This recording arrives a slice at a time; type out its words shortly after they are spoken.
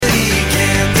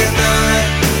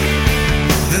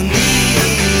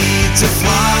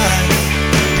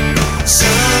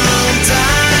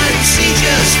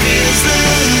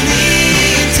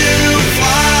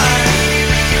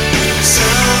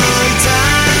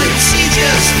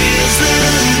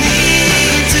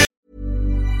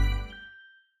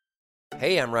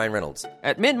Hey, I'm Ryan Reynolds.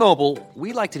 At Mint Mobile,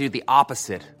 we like to do the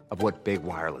opposite of what Big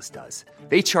Wireless does.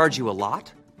 They charge you a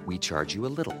lot, we charge you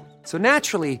a little. So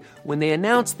naturally, when they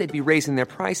announced they'd be raising their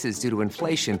prices due to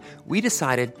inflation, we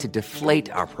decided to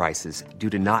deflate our prices due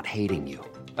to not hating you.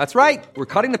 That's right. We're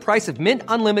cutting the price of Mint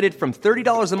Unlimited from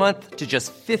 $30 a month to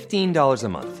just $15 a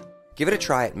month. Give it a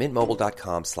try at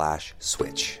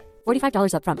mintmobile.com/switch.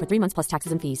 $45 up front for 3 months plus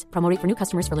taxes and fees. Promo rate for new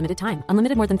customers for limited time.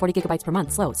 Unlimited more than 40 gigabytes per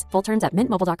month slows. Full terms at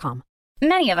mintmobile.com.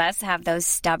 Many of us have those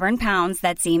stubborn pounds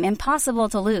that seem impossible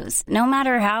to lose, no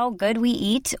matter how good we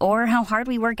eat or how hard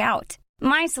we work out.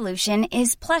 My solution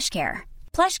is PlushCare.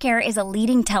 PlushCare is a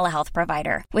leading telehealth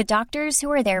provider with doctors who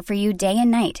are there for you day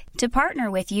and night to partner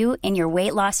with you in your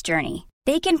weight loss journey.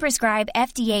 They can prescribe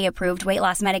FDA-approved weight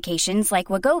loss medications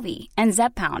like Wegovy and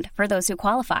Zepbound for those who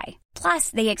qualify. Plus,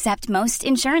 they accept most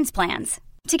insurance plans.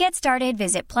 To get started,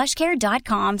 visit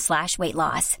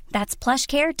plushcare.com/weightloss. That's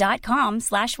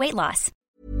plushcare.com/weightloss.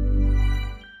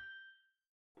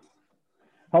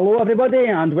 Hello, everybody,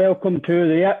 and welcome to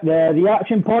the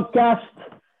Action Podcast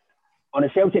on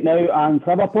the Celtic Now and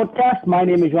Forever podcast. My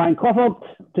name is Ryan Clifford.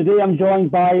 Today I'm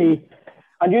joined by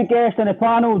a new guest on the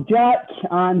panel, Jack,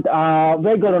 and a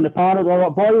regular on the panel,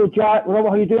 Robert Boyle. Jack, Robert,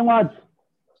 how you doing, lads?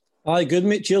 Aye, good,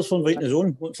 mate. Cheers for inviting us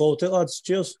on. Look forward to it, lads.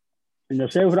 Cheers. And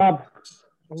yourself, Rob?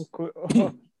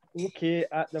 Okay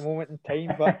at the moment in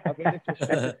time, but a very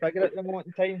frustrated figure at the moment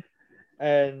in time,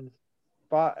 and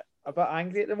but a bit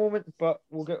angry at the moment. But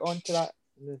we'll get on to that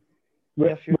in the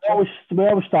near future. We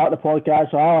always start the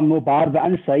podcast, so I'm no bad, but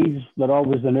inside we're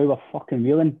always the new we're fucking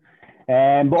reeling.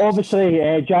 But obviously,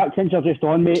 Jack, since you're just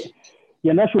on, mate,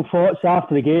 your initial thoughts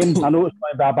after the game. I know it's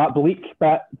going to be a bit bleak,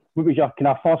 but what was your kind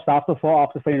of first afterthought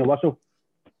after the final whistle?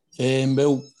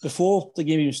 Well, before the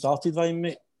game even started, Ryan,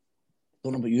 mate,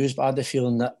 don't know about you, but I had the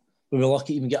feeling that we were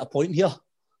lucky to even get a point here.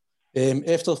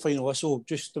 After the final whistle,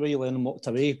 just the way Lennon walked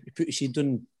away, he put his head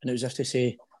down, and it was as if to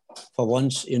say, for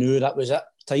once, he knew that was it,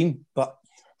 time. But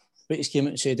British came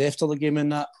out and said after the game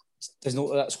and that, doesn't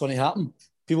know that's going to happen.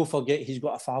 People forget he's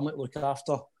got a family to look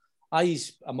after.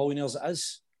 He's a millionaire as it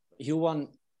is. He'll want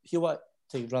to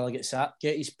rather get sacked,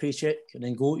 get his paycheck, and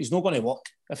then go. He's not going to work.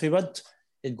 If he would,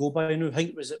 he'd go by now. I think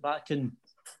it was it back in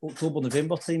October,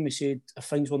 November time, he said if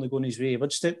things weren't going his way, he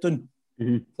would step down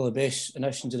for the best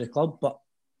initiatives of the club, but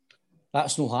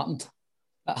that's not happened.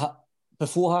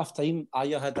 Before half time,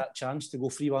 Aya had that chance to go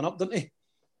 3-1 up, didn't he? As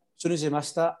soon as he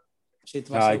missed that, I said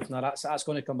to myself, nah, that's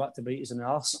going to come back to bite us in the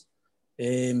arse.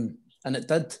 And it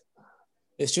did.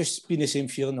 It's just been the same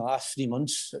feeling the last 3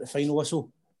 months at the final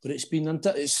whistle, but it's been,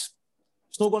 it's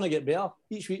not going to get better.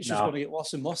 Each week's just going to get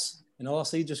worse and worse, and the other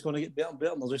side just going to get better and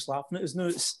better, and they're just laughing at us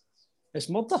now. It's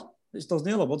murder. There's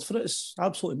no other word for it. It's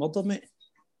absolutely murder, mate.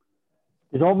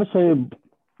 There's obviously,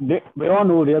 we all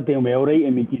know they're doing well, right? I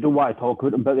mean, you don't want to talk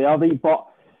about them, but they are right. But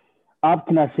I've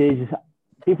kind of says,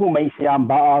 people might say I'm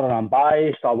bitter or I'm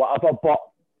biased or whatever, but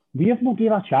we have not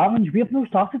given a challenge. We have not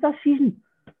started this season.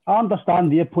 I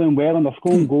understand they're playing well and they're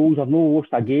scoring goals. They've not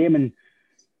lost a game,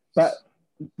 but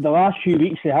the last few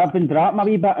weeks they have been dropping a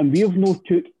wee bit, and we've not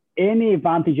took any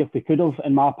advantage if we could have,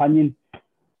 in my opinion.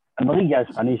 And the league is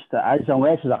finished. It is,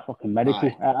 unless it's a fucking miracle.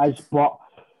 Aye. It is, but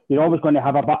you're always going to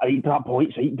have a bit of drop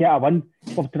points, right? Get a win.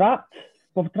 We've dropped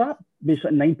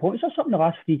basically 9 points or something the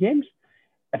last 3 games.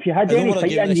 If you had any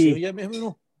fight in you,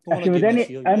 in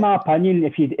my opinion,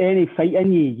 if you had any fight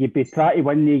in you, you'd be trying to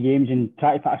win the games and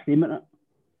try to put a claim in it.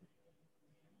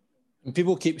 And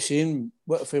people keep saying,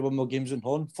 what if we win more games in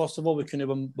Horn? First of all, we couldn't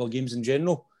win more games in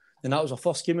general. And that was our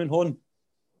first game in Horn.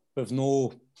 We've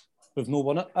no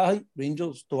won it. I think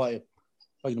Rangers, don't want to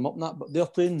big them up in that, but they're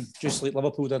playing just like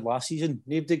Liverpool did last season.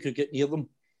 Nobody could get near them.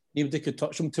 Nobody could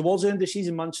touch them. Towards the end of the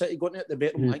season, Man City got it. They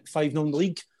beat them like 5-0 in the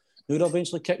league. Now they're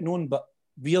eventually kicking on, but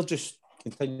we're just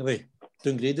continually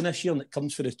downgrading this year, and it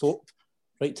comes from the top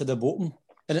right to the bottom.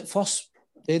 And at first,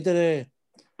 they did the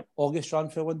August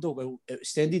transfer window. Well, it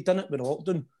extended, didn't it, with the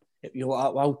lockdown. You know,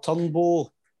 like, well,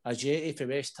 Turnbull, Ajeti for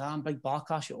West Ham, Big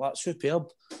Barcash, that's superb.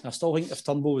 And I still think if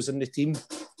Turnbull was in the team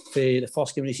for the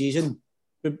first game of the season,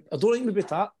 I don't think we'd be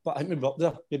that, but I think we'd be up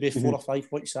there, maybe 4 or 5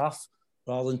 points off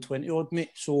rather than 20 odd, mate.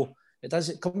 So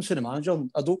it comes from the manager. You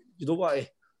don't want to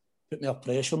put more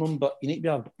pressure on him, but you need to be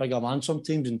a bigger man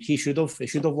sometimes, and he should have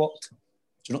worked,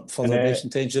 you know, for the best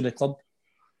intentions of the club.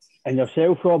 And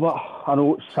yourself, Robert, I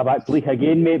know it's a bit bleak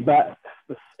again, mate, but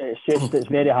it's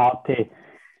very hard to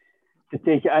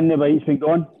take it in the way it's been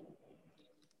going.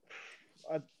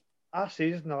 I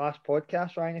said in the last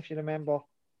podcast, Ryan, if you remember,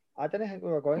 I didn't think we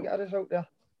were going to get a result there.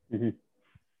 Mm-hmm.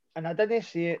 And I didn't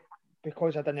say it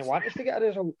because I didn't want us to get a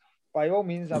result. By all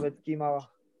means, I would give my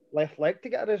left leg to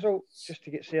get a result, just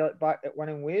to get Celtic back at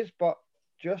winning ways. But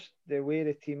just the way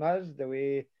the team is, the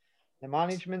way the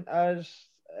management is.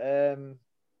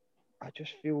 I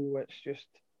just feel it's just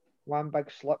one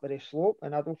big slippery slope,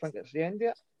 and I don't think it's the end of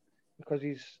it, because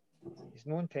he's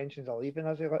no intentions of leaving,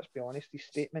 has he? Let's be honest. His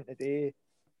statement today,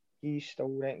 he still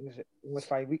reckons that only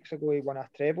 5 weeks ago he won a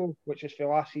treble, which is for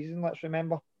last season, let's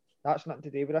remember. That's nothing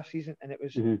to do with this season, and it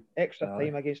was extra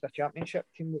time against a championship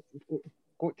team, which we've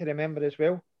got to remember as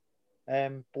well.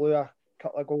 Blew a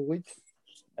couple of goal lead.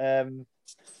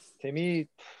 To me,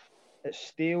 it's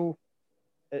stale,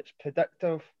 it's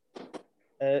predictive,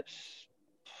 it's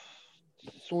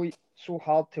so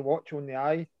hard to watch on the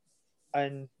eye,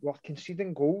 and we're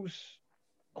conceding goals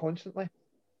constantly.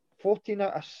 14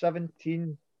 out of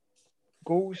 17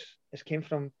 goals has came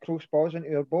from crossbars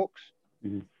into our box.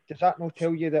 Does that not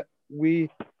tell you that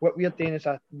what we're doing as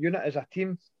a unit, as a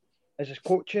team, as his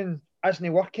coaching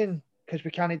isn't working, because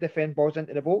we can't defend balls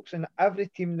into the box? And every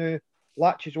team now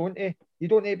latches onto, you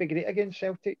don't need to be great against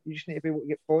Celtic, you just need to be able to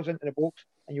get balls into the box,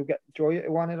 and you'll get joy out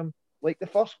of one of them. Like the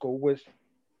first goal was,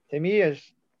 to me,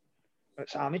 it's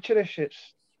amateurish.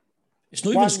 It's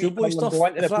not even schoolboy stuff.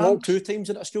 If that happened 2 times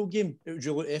in a school game, it would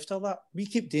look after that. We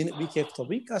keep doing it week after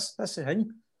week. That's the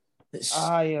thing. It's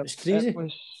crazy. It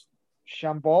was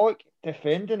shambolic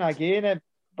defending again. A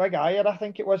big Ayer, I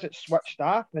think it was, it switched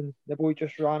off, and the boy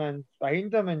just ran in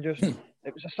behind him, and just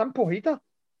it was a simple header.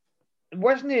 It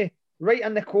wasn't right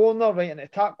in the corner, right in the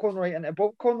top corner, right in the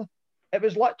bottom corner. It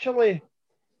was literally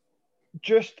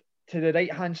just to the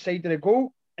right hand side of the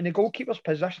goal, and the goalkeeper's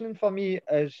positioning for me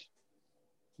is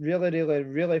really, really,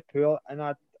 really poor.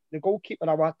 And the goalkeeper,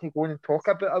 I want to go in and talk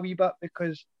about a wee bit,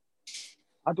 because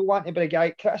I don't want to be the guy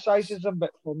that criticises him,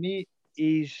 but for me,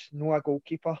 he's not a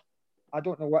goalkeeper. I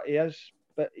don't know what he is,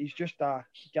 but he's just a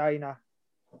guy in a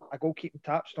goalkeeping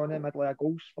taps on the middle of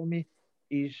goals for me.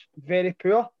 He's very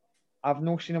poor. I've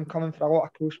not seen him coming for a lot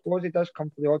of close balls. He does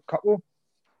come for the odd couple.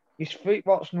 His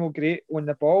footwork's no great on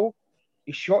the ball.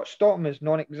 His shot stopping is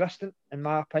non-existent, in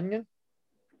my opinion.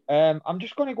 I'm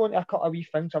just going to go into a couple of wee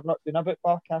things I've not done about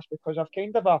Barkas, because I've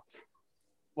kind of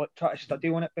tried to study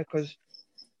on it, because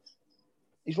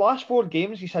his last 4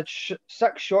 games, he's had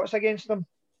 6 shots against them.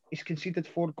 He's conceded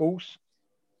 4 goals.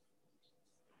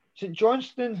 St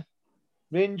Johnstone,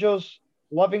 Rangers,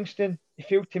 Livingston, he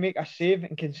failed to make a save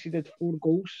and conceded 4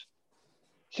 goals.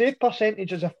 Save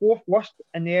percentage is a 4th worst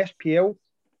in the SPL,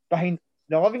 behind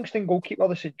the Livingston goalkeeper,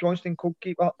 the St Johnstone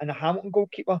goalkeeper, and the Hamilton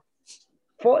goalkeeper.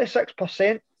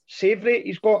 46% save rate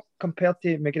he's got, compared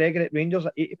to McGregor at Rangers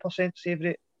at 80% save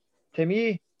rate. To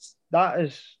me, that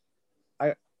is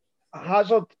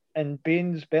Hazard and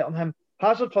Baines better than him.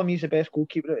 Hazard for me is the best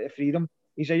goalkeeper out of 3 of them.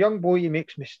 He's a young boy, he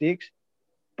makes mistakes,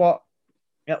 but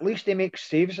at least he makes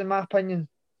saves, in my opinion.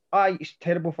 He's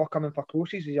terrible for coming for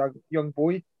crosses, he's a young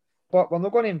boy, but we're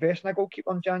not going to invest in a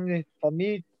goalkeeper in January. For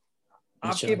me,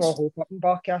 I've gave all hope up in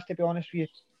Barkas, to be honest with you.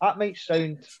 That might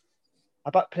sound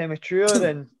a bit premature,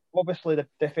 and obviously the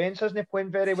defence isn't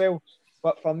playing very well,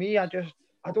 but for me, I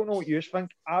don't know what you think.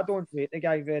 I don't rate the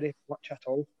guy very much at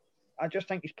all. I just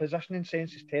think his positioning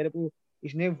sense is terrible.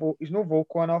 He's no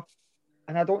vocal enough,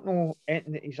 and I don't know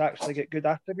anything that he's actually got good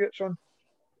attributes on.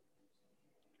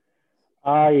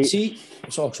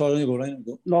 Sorry, go right.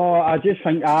 No, I just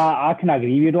think I can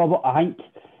agree with Robert. I think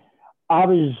I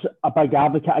was a big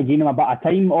advocate of giving him a bit of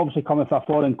time. Obviously, coming from a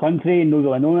foreign country, not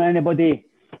really knowing anybody,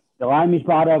 the language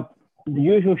barrier, the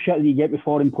usual shit that you get with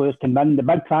foreign players come in, the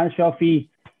big transfer fee.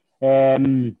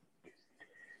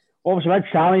 Obviously, we had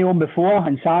Sammy on before,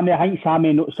 and I think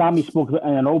Sammy spoke about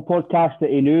in an old podcast that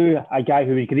he knew a guy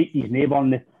who was great to his neighbour,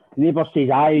 and the neighbour says,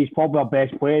 he's probably our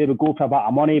best player, he would go for a bit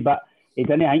of money, but he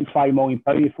didn't think £5 million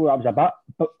before. That was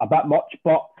a bit much,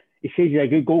 but he says he's a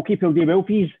good goalkeeper, he'll do well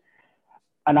for you.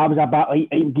 And I was a bit like,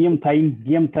 give him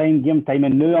time,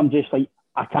 and now I'm just like,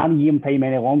 I can't give him time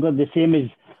any longer. The same as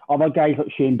other guys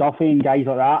like Shane Duffy and guys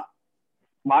like that.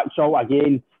 Maxwell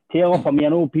again, Taylor for me, I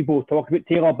know people talk about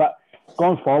Taylor, but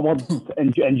going forward,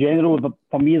 in general,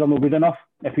 for me, they're not good enough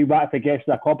if we want to progress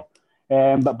to the club.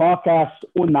 But Barkas,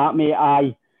 on that, mate,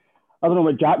 I don't know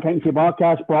what Jack thinks of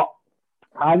Barkas, but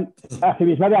if it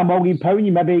was maybe £1 million,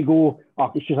 you maybe go,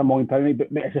 it's just £1 million. But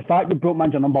it's the fact we broke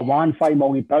manager number 1, £5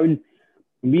 million.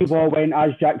 And we've all went,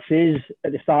 as Jack says,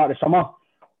 at the start of the summer,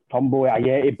 Tumbo,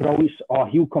 Ayeti, brilliant.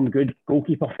 He'll come good.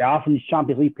 Goalkeeper for Athens,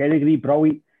 Champions League pedigree,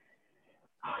 brilliant.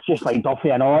 Just like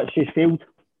Duffy, I know, it's just failed.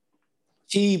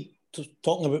 See,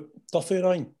 talking about Duffy,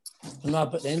 Ryan,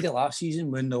 at the end of last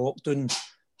season, when the lockdown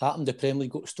happened, the Premier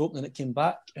League got stopped and it came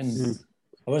back, and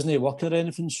I wasn't working or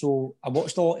anything, so I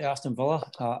watched a lot of Aston Villa,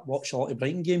 I watched a lot of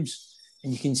Brighton games,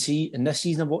 and you can see in this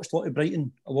season I watched a lot of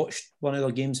Brighton. I watched one of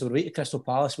their games, they were right at Crystal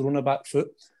Palace, we're on a back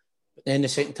foot, But then the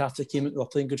second half they came out, they were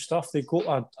playing good stuff. They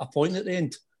got a point at the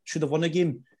end, should have won the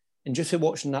game. And just for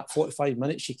watching that 45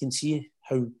 minutes, you can see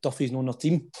how Duffy's known their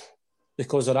team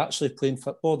because they're actually playing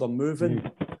football, they're moving,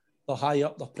 they're high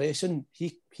up, they're pressing.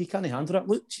 He can't handle it.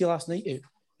 Look, see last night,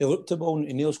 he looked the ball and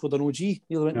he nearly scored an OG,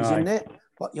 nearly went to his net.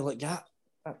 But you're like, that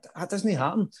doesn't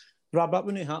happen. Brad, that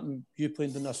wouldn't happen, you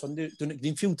playing down a Sunday, down at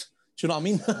Greenfield. Do you know what I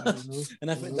mean? And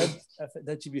if it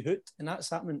did, you'd be hooked. And that's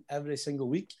happening every single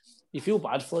week. You feel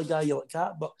bad for a guy, you're like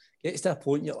that, but gets to a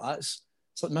point, you're like, it's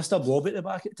like Mr. Blob at the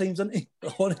back at times, isn't he?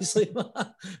 Honestly,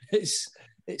 it's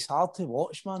hard to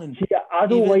watch, man. And see, I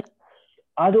don't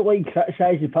like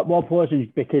criticising football players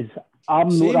because I'm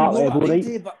not that level,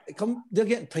 right? But they're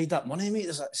getting paid that money, mate.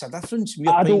 It's a difference.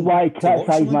 I don't want to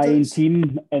criticise my own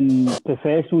team and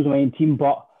professionals of my own team,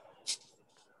 but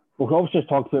we've obviously just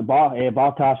talked about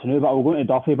Barkas now, but we're going to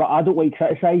Duffy, but I don't like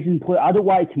criticising. I don't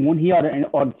want to come on here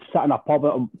or sit in a pub,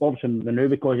 obviously now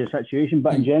because of the situation,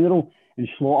 but in general, and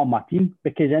slaughter my team,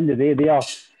 because at the end of the day,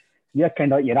 they're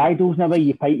kind of like your idols in a way,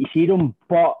 you fight to see them,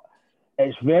 but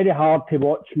it's very hard to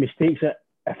watch mistakes.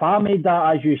 If I made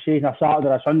that, as you say, on a Saturday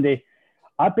or a Sunday,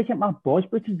 I'd be getting my boys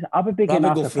booted. I'd be getting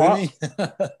asked apart.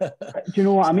 Do you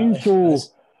know what I mean? So,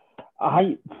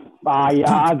 I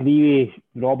agree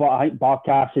with Robert. I think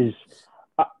Barkas is...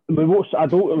 I don't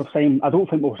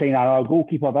think we'll sign another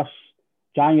goalkeeper this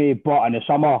January, but in the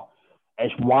summer,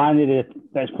 it's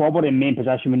probably the main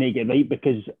position we need to get right,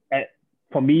 because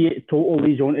for me, it totally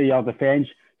leads onto your defence,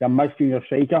 your midfield, your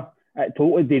striker. It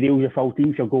totally derails your full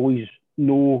team if your goalie's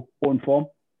no on form.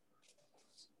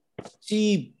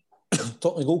 See,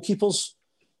 talking to goalkeepers,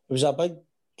 it was a big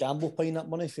gamble paying that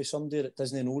money for somebody that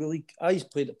doesn't know the league. I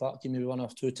played at Parky maybe 1 or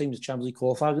 2 times, the Champions League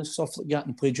qualifiers and stuff like that,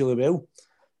 and played really well.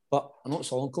 But I'm not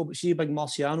Solonco, but see a big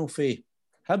Marciano for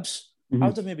Hibs. I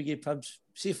would have maybe gave Hibs,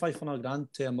 say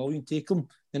 $500,000 to $1 million, take him.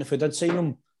 And if we did sign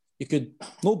him, you don't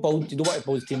want to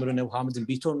build the team around Elhamed and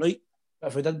Beaton, right? But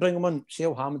if we did bring him in, say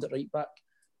Elhamed at right back,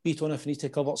 Beaton if he needs to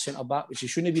cover centre back, which he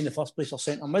shouldn't be in the first place, or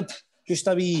centre mid, just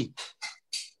a wee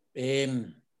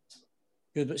good,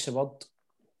 what's the word?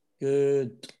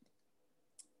 Good.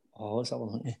 Oh, what's that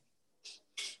one?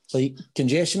 Like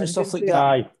congestion and stuff like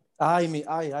that. Aye, mate.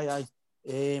 Aye.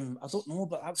 I don't know,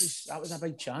 but that was a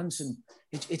big chance, and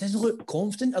he doesn't look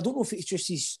confident. I don't know if it's just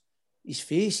his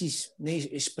face, his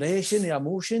expression, the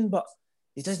emotion, but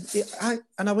he doesn't.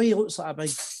 In a way, he looks like a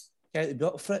big guy to be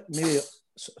up for it. Maybe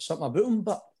something about him,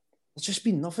 but there's just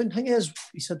been nothing. The thing is,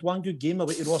 he's had one good game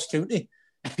away to Ross County,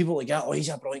 and people like that, he's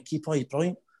a brilliant keeper, he's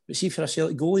brilliant. But see, for a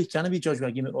Celtic goalie, he can't be judged by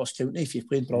a game at Ross County if you've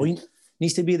played brilliant.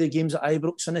 Needs to be the games at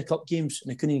Ibrox and the cup games,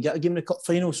 and they couldn't even get a game in the cup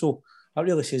final. So that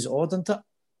really says it all, doesn't it?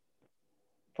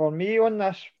 For me on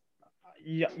this,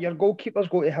 your goalkeeper's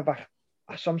got to have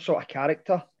some sort of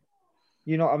character.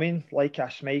 You know what I mean? Like a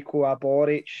Schmeichel, a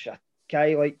Boric, a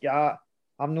guy like that.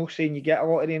 I'm not saying you get a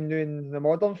lot of them doing the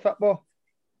modern football,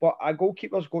 but a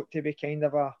goalkeeper's got to be kind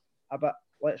of a bit,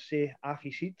 let's say, half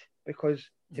his seed, because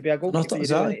to be a goalkeeper,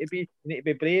 you need to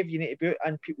be brave, you need to be out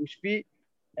in people's feet,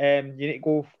 you need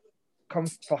to come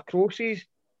for crosses,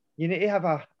 you need to have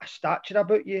a stature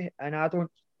about you, and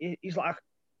he's like a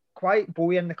quiet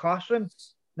boy in the classroom.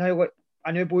 Now, like,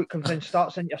 a new boy comes in,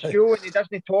 starts in your school, and he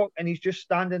doesn't talk, and he's just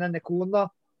standing in the corner.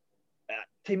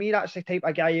 To me, that's the type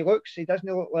of guy he looks. He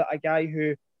doesn't look like a guy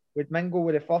who would mingle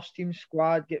with the first team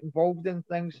squad, get involved in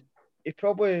things. He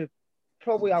probably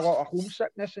a lot of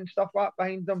homesickness and stuff like that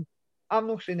behind him. I'm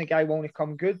not saying the guy won't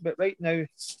come good, but right now,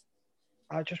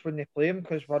 I just wouldn't play him,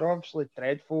 because we're obviously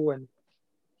dreadful and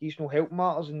he's no help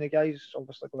matters, and the guy's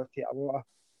obviously going to take a lot of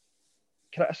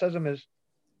criticism as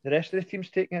the rest of the team's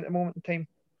taking at the moment in time.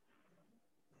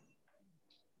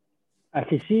 I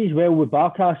can see as well with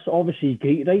Barkas, obviously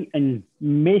Greek, right? And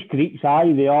most Greeks,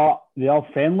 they are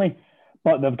friendly,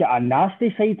 but they've got a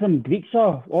nasty side to them. Greeks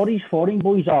all these foreign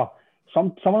boys are,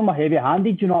 some of them are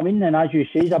heavy-handed, you know what I mean? And as you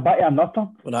say, he's a bit of a nutter.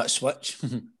 Well, that switch.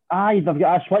 Aye, they've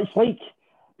got a switch. Like,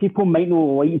 people might not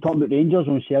like you talking about Rangers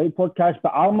on Celtic podcast,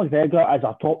 but Alan McGregor is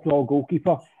a top-draw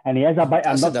goalkeeper, and he is a bit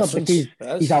of a nutter because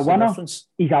he's a winner.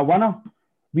 He's a winner.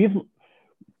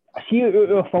 I see out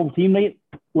of our full team, right?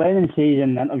 Lennon says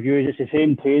in interviews it's the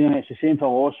same training, it's the same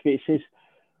philosophy. It says,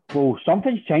 well,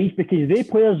 something's changed because they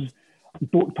players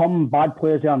don't turn bad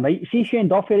players there, right? See Shane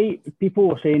Duffy, right?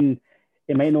 People are saying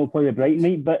he might not play with Brighton,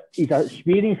 right? But he's an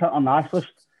experienced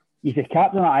internationalist. He's the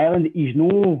captain of Ireland. He's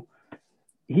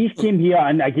came here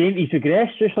and again he's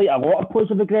regressed, just like a lot of players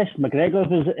have regressed.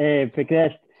 McGregor's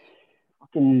regressed.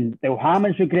 Fucking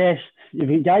Elhamed's regressed.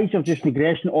 The guys have just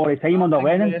regressing all the time under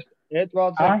Lennon.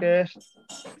 Edwards regressed.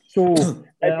 So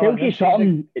it tells you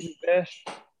something.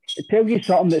 It tells you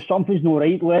something that something's not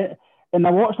right with it. and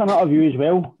I watched an interview as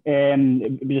well.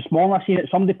 It was this morning I seen it.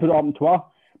 Somebody put it up on Twitter.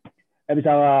 It was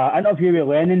an interview with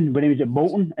Lennon when he was at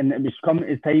Bolton, and it was coming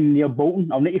to time near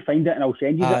Bolton. I'll need to find it and I'll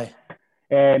send you it.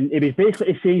 It was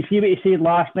basically saying, see what he said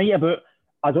last night about,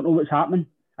 I don't know what's happening.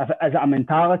 Is it a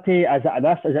mentality? Is it a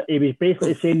this? He was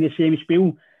basically saying the same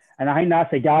spiel. And I think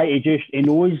that's a guy, he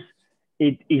knows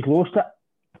he's lost it.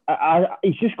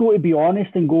 He's just got to be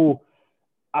honest and go,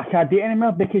 I can't do it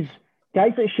anymore, because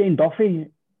guys like Shane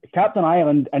Duffy, Captain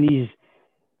Ireland, and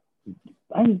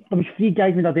I think there was 3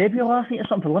 guys in their debut last night or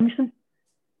something for Livingston.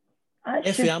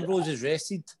 Effie Ambrose is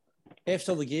rested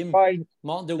after the game. Fine.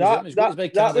 Martindale was out, he's got his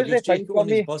big Canada Goose jacket on,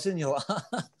 he's buzzing. You're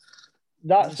like,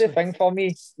 that's the thing for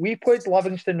me. We played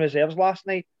Livingston reserves last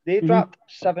night. They dropped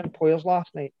 7 players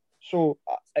last night. So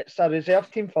it's a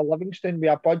reserve team for Livingston with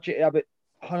a budget of about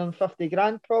 150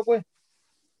 grand probably.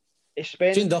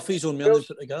 Shane Duffy's on millions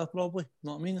put together probably.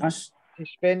 Know what I mean? He's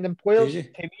spending players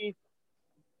crazy. To me,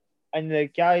 and the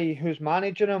guy who's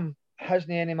managing him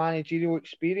hasn't any managerial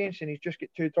experience, and he's just got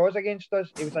 2 draws against us.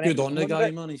 He was an good on the guy,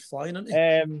 man. He's flying, isn't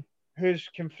he? Who's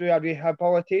come through a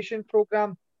rehabilitation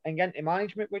program and get into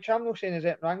management, which I'm not saying is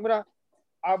anything wrong with that.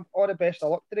 I'm all the best of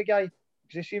luck to the guy,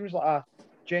 because he seems like a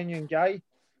genuine guy.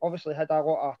 Obviously had a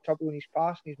lot of trouble in his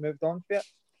past and he's moved on for it.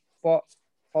 But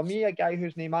for me, a guy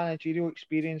who's no managerial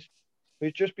experience,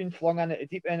 who's just been flung in at the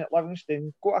deep end at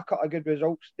Livingston, got a couple of good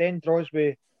results, then draws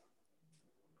with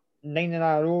 9 in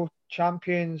a row,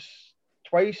 champions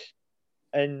twice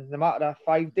in the matter of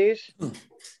 5 days.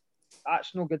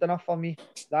 That's not good enough for me.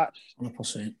 That's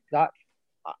 100%.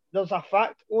 There's a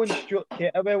fact on Stuart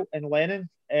Kettlewell and Lennon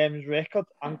record.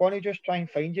 I'm going to just try and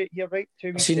find it here, right?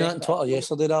 I seen that on Twitter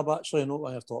yesterday, actually. I know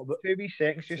what I've thought about. 2 wee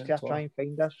seconds just to try and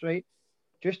find this, right?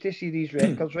 Just to see these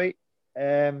records, right?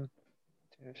 2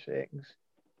 seconds.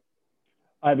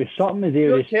 It was something to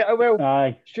do with...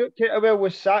 Stuart Kettlewell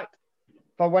was sacked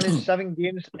for winning 7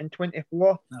 games in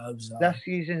 24 this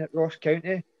season at Ross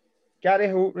County. Gary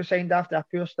Holt resigned after a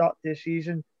poor start to the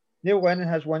season. Neil Lennon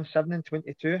has won 7 in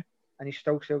 22, and he's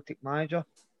still Celtic manager.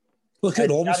 Look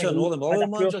at Robinson and all the other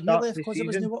managers. He left because he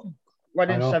wasn't working.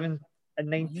 Winning 7 in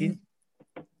 19.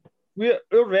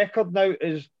 Our record now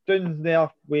is down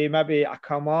there with maybe a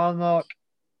Kilmarnock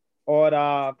or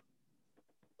a...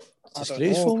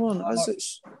 Disgraceful, man.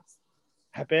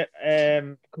 I bet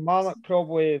Kilmarnock,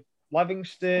 probably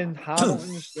Livingston,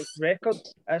 Hamilton's record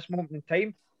at this moment in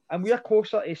time. And we are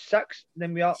closer to 6th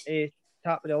than we are to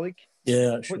top of the league.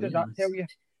 Yeah, what does that tell you?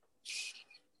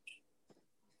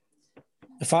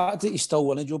 The fact that he's still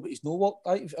winning, Joe, but he's no work.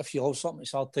 If you love something,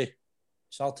 it's hard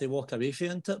to walk away from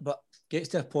it. But gets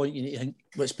to a point you need to think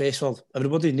what's best for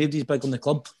everybody. Nobody's big on the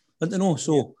club, don't you know?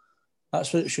 So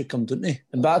that's what it should come, don't they?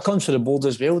 And that comes for the board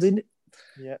as well, didn't it?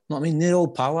 Yeah. You know what I mean? They're all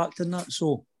power acting that.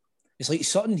 So it's like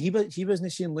Sutton, he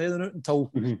wasn't seeing Lennon out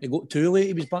until he got too late.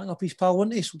 He was backing up his pal,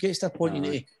 wasn't he? So it gets to a point you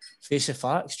need to face the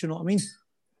facts, do you know what I mean?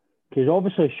 Because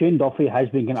obviously Shane Duffy has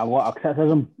been getting a lot of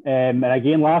criticism. And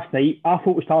again, last night, I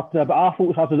thought we started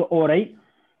all right.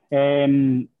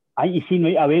 I think you've seen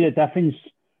right away the difference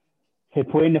to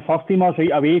playing the first teamers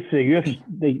right away for the youth.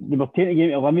 They were taking the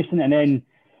game to Livingston, and then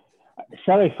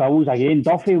silly fouls again.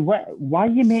 Duffy, why are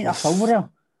you making a foul there?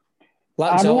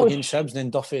 Laxalt against Hibs and then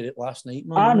Duffy last night,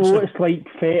 man. I know it's like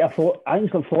 30 or 40, I think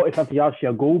it's like 40, 50 yards for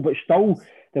a goal, but still,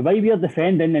 the way we're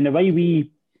defending and the way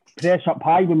we press up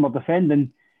high when we're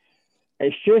defending,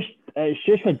 it's just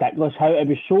ridiculous how it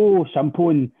was so simple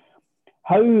and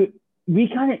how we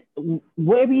can't.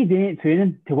 What are we doing at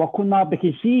training to work on that?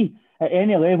 Because see, at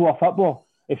any level of football,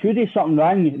 if you do something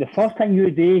wrong, the first thing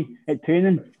you do at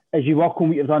training is you work on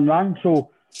what you've done wrong.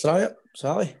 So,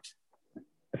 sorry.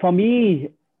 For me,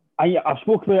 I've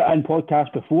spoken about it in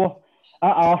podcasts before.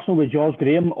 At Arsenal with George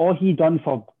Graham, all he done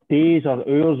for days or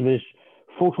hours was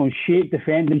focus on shape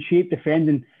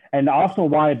defending. And Arsenal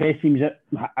were one of the best teams at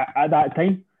that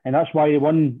time. And that's why they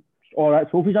won all that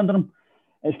trophies under him.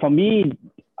 It's for me,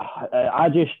 I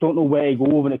just don't know where to go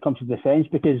when it comes to defence,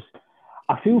 because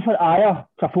I feel for Ajer.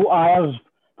 I thought Ajer's,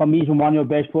 for me, is one of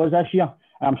the best players this year.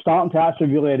 And I'm starting to actually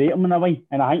really rate him in a way.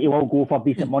 And I think he will go for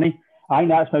decent money. I think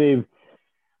that's maybe...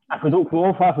 If we don't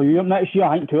qualify for Europe next year,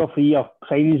 I think 2 or 3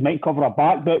 signings might cover our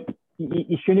back, but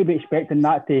you shouldn't be expecting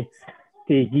that to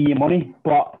give you money.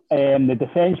 But the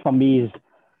defence for me is,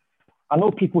 I know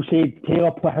people say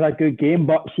Taylor had a good game,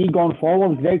 but see, going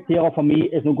forward, Greg Taylor for me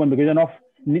is not going to be good enough.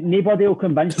 Nobody will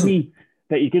convince me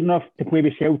that he's good enough to play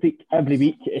with Celtic every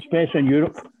week, especially in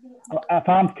Europe. If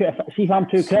I'm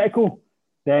too critical,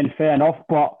 then fair enough.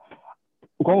 But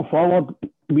going forward,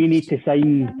 we need to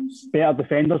sign better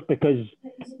defenders, because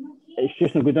it's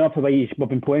just not good enough the way we've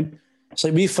been playing. It's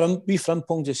like we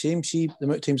Frimpong's the same. See the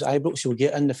amount of times Ibrox will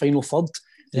get in the final third,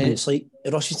 and then it's like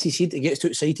it rushes his head, he gets too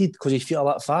excited because his feet are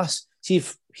that fast. See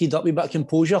if he'd up a bit of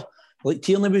composure. Like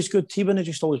Tierney was good. Tierney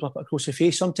just always whip it across the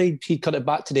face. Sometimes he'd cut it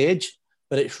back to the edge,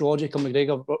 but it's Roderick and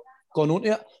McGregor gone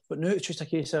onto it. But now it's just a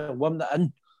case of whipping it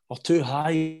in or too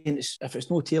high, and if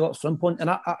it's no Taylor, it's Frimpong. And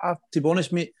I to be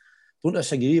honest, mate, don't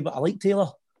disagree, but I like Taylor.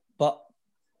 But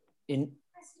in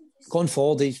going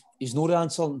forward, he's no the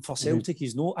answer for Celtic.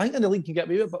 He's no. I think in the league you can get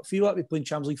away with it, but feel like we playing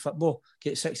Champions League football,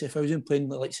 get 60,000 playing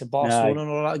like Barcelona and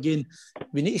all that again.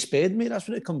 We need to spend, mate. That's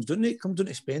what it comes down to. It comes down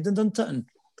to spending, doesn't it?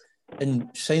 And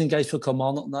signing guys for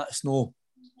Kilmarnock and that, it's no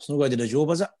going to do the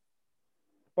job, is it?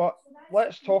 But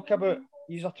let's talk about.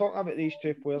 You're talking about these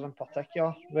two players in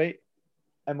particular, right?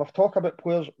 And we've talked about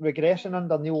players regressing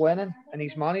under Neil Lennon and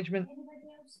his management.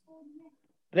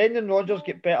 Brendan Rodgers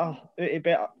get better out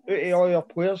of all your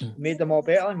players, made them all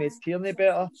better. He made Tierney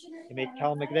better, he made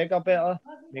Cal McGregor better,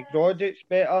 he made Rodgers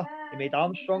better, he made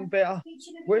Armstrong better.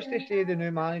 What's to say the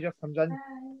new manager comes in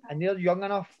and they're young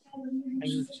enough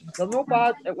and they're not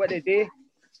bad at what they do,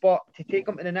 but to take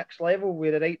them to the next level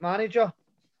with the right manager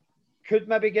could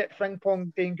maybe get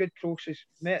Frimpong doing good crosses.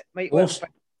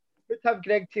 Could have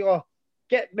Greg Taylor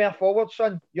get more forward,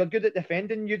 son. You're good at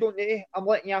defending. You don't need to. I'm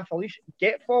letting you off a leash.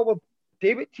 Get forward.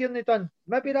 Do what Tierney done.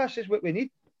 Maybe that's just what we need.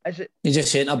 Is it? He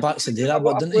just centre backs to do that,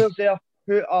 but didn't he? Players there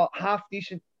who are half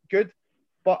decent, good,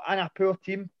 but in a poor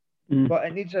team. But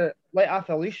it needs a let off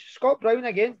a leash. Scott Brown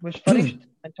again was finished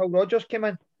until Rodgers came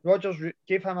in. Rodgers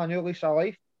gave him a new lease of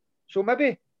life. So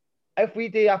maybe if we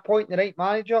do appoint the right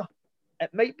manager,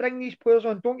 it might bring these players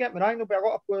on. Don't get me wrong, there'll be a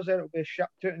lot of players there that will be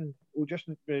shipped out and will just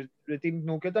be redeemed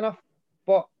no good enough.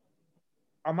 But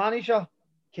a manager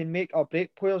can make or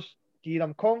break players, give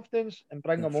them confidence and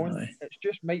bring them on. It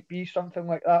just might be something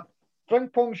like that.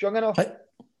 Frimpong's young enough.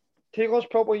 Taylor's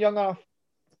probably young enough.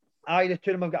 Aye, the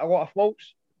two of them have got a lot of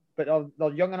faults, but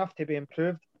they're young enough to be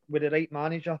improved with the right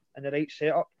manager and the right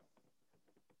setup.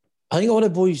 I think all the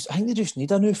boys, I think they just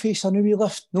need a new face, a new wee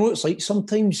lift. No, it's like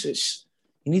sometimes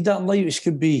you need that in life. It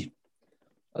could be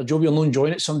a job you're not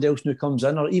enjoying it, somebody else new comes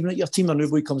in, or even at your team, a new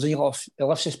boy comes in, it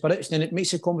lifts the spirits, and then it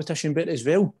makes the competition better as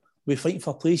well. We're fighting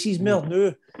for places more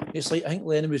now. It's like, I think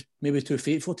Lennon was maybe too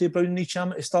faithful to Brown and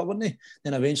Eacham at the start, wasn't he?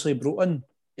 Then eventually brought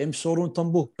in Sorrow and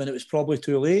Turnbull when it was probably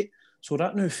too late. So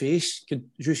that new face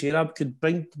could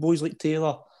bring boys like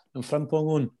Taylor and Frimpong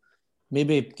on,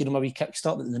 maybe give them a wee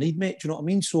kickstart that they need, mate. Do you know what I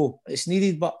mean? So it's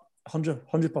needed, but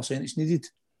 100% it's needed.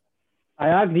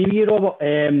 I agree with you, Robert.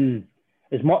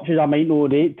 As much as I might know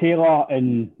Taylor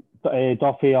and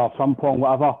Duffy or Frimpong,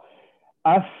 whatever,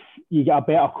 if you get a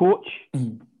better coach,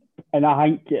 and I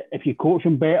think if you coach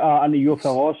them better into your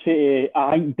philosophy,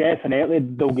 I think definitely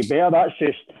they'll get better.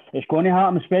 It's going to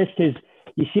happen, especially because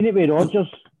you've seen it with Rodgers,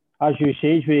 as you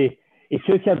said, he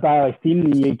took it by his team,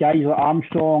 and you guys like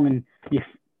Armstrong and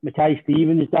Mackay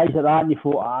Stevens, guys like that, and you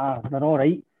thought, they're all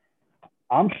right.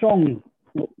 Armstrong,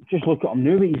 just look at him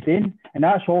now, what he's doing, and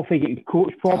that's all for getting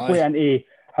coached properly into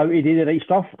how to do the right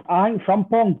stuff. I think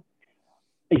Frimpong,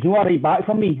 he's not a right back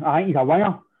for me. I think he's a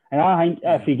winger, and I think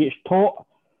if he gets taught,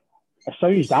 it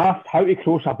sounds daft, how to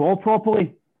cross a ball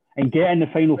properly and get in the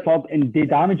final third and do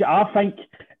damage, I think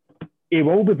he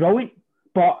will be brilliant.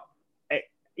 But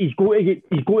he's got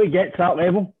to get to that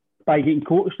level by getting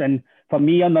coached, and for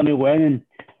me, under Neil Lennon,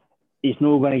 he's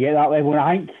not going to get that level, and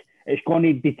I think it's going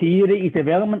to deteriorate his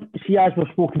development. See, as we've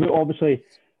spoken about, obviously,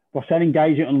 we're sending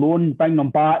guys out on loan, bring them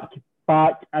back,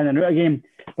 in and out again.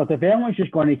 But development's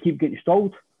just going to keep getting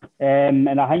stalled. And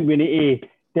I think we need to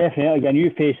definitely get a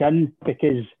new face in,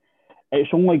 because it's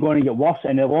only going to get worse.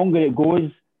 And the longer it goes,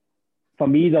 for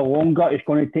me, the longer it's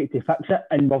going to take to fix it.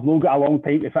 And we've not got a long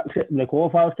time to fix it. The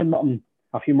qualifiers coming up in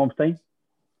a few months' time.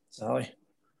 Sorry.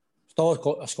 Still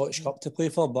got a Scottish Cup to play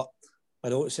for, but I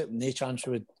don't see no chance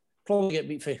we would probably get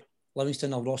beat for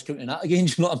Livingston or Ross County that again.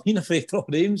 Do you know what I mean? If they draw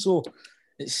them, so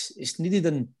it's needed.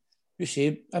 And you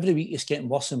say every week it's getting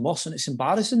worse and worse, and it's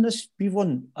embarrassing. This we've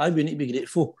won. We need to be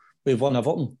grateful we've won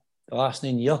Everton the last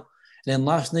 9 years. And then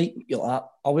last night you're like,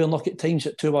 are we unlucky at times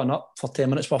at 2-1 up for 10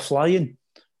 minutes? We're flying.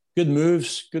 Good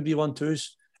moves, good wee 1-2s.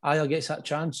 Ayer gets that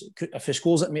chance. If he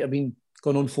scores, it might have been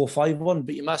gone on 4-5-1,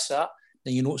 but you miss that,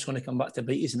 then you know it's going to come back to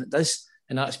bite us, and it does.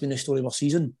 And that's been the story of our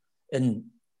season. And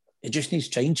it just needs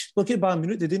change. Look at Bayern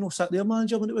Munich. They didn't know sack their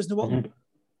manager when it wasn't working.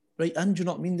 Right in, do you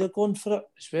know what I mean? They're going for it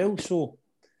as well. So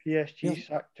PSG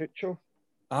sacked Tuchel.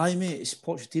 Aye, mate. It's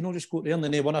Pochettino just got there and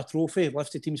then they won a trophy,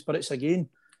 lifted team spirits again.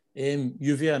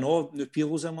 Juve and all, New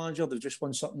Pirlo's their manager. They've just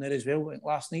won something there as well. I think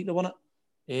last night they won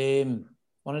it.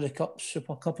 One of the cups,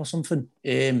 Super Cup or something.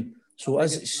 So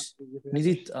it's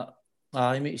needed.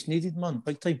 Aye, mate. It's needed, man.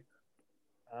 Big time.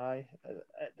 Aye,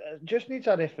 it just needs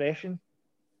a refreshing.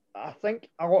 I think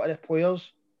a lot of the players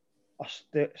are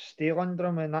still under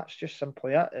him, and that's just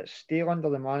simply it. It's still under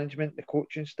the management, the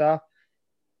coaching staff.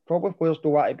 Probably players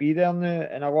don't want to be there now,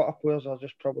 and a lot of players are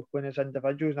just probably playing as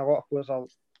individuals, and a lot of players are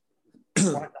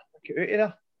wanting to get out of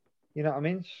there. You know what I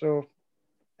mean? So,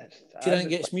 do you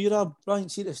think it gets me, Brian?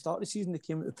 See, at the start of the season, they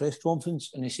came at the press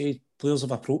conference and they said players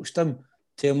have approached them,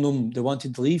 telling them they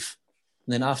wanted to leave.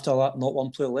 And then after that, not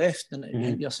one player left. And you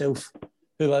think to yourself,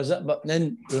 who was it? But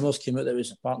then rumours came out that it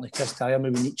was apparently Chris Tyre,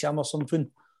 maybe Nietzsche or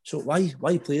something. So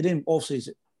why play them? Obviously, is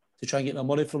it to try and get more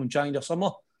money from during the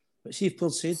summer? But see, if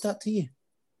players said that to you,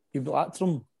 you'd be like,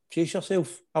 from chase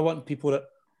yourself. I want people that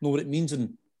know what it means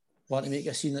and want to make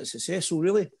a scene that's successful,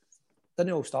 really.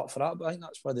 Didn't all start for that, but I think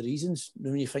that's one of the reasons.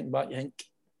 When you think back, you think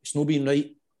it's not being right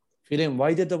for them.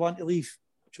 Why did they want to leave?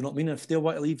 Do you know what I mean? If they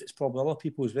want to leave, it's probably other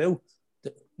people as well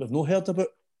that we've not heard about.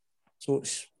 So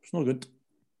it's not good.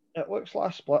 It looks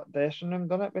like a split dressing room,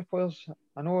 doesn't it, with players?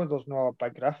 I know there's no a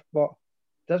big rift, but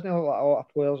doesn't it look like a lot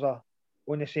of players are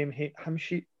on the same hymn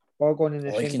sheet, all going in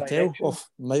the same direction? I can tell off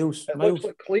miles. Looks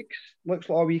like cliques, looks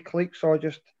like a wee cliques or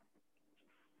just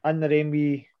in their own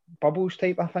wee bubbles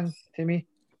type of thing to me.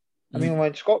 I mean,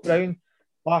 when Scott Brown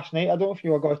last night, I don't know if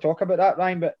you were going to talk about that,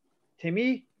 Ryan, but to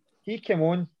me, he came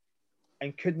on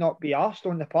and could not be arsed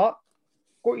on the park.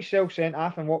 Got himself sent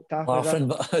off and walked off. Laughing,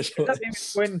 but he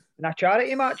was playing in a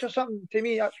charity match or something. To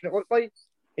me, that's what it looked like.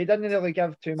 He didn't really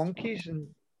give two monkeys. And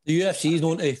the UFC's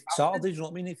on to Saturday, do you know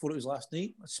what I mean? He thought it was last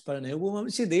night. That's spinning elbow, man.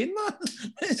 What's he doing, man?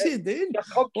 What's he doing? Your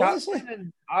club captain,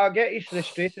 and I get he's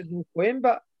frustrated with playing,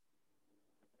 but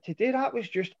today that was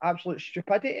just absolute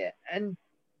stupidity. And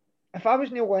if I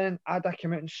was Neil Lennon, I'd have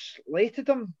come out and slated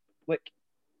him. Like,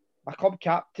 my club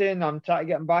captain, I'm trying to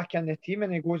get him back in the team,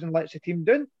 and he goes and lets the team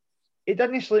down. He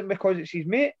didn't slate him because it's his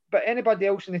mate, but anybody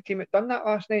else in the team that done that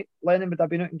last night, Lennon would have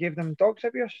been out and gave them dog's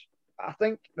abuse. I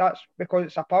think that's because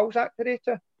it's a pals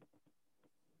activator.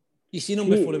 You seen him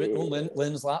before he went on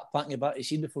Lennon's lap, packing back. You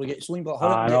seen before he gets going, but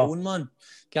hurry up, get on, man.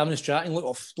 Gavin is chatting, look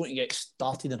off, don't you get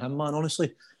started on him, man,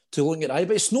 honestly. To looking at the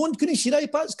iPad. It's snowing, couldn't you see the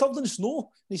iPad? It's covered in snow, and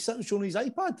he's sitting showing his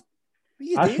iPad.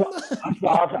 What are you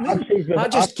doing, man?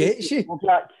 That just gets you.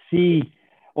 See,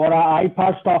 or that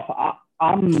iPad stuff,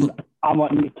 I'm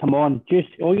like, come on, just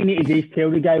all you need to do is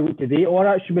tell the guy what to do. All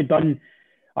that should be done.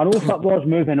 I know football's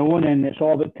moving on and it's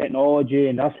all about technology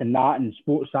and this and that and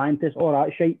sports scientists, all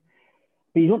that shit.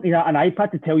 But you don't need an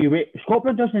iPad to tell you what.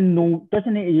 Scotland doesn't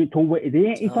need to be told what to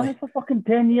do. He's done it for fucking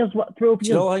 10 years, 12 years.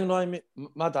 You know, hang on, mate.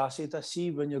 My dad said this,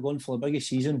 see, when you're going for the biggest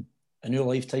season in your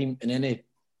lifetime, in any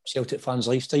Celtic fan's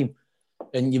lifetime,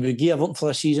 and you would gear up for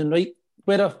the season, right?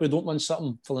 Whether we don't win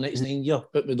something for the next 9 years,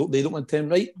 but they don't win 10,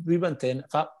 right? We win 10. In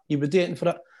fact, you would do anything for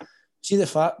it. See the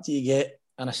fact that you get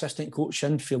an assistant coach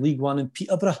in for League One in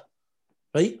Peterborough,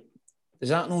 right? Is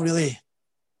that not really...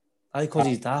 I cause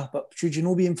he's that, but should you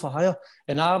not be in for hire?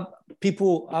 And I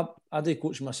do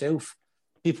coach myself.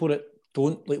 People that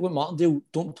don't, like what Martindale,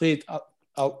 don't play,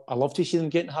 I love to see them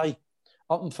getting high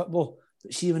up in football.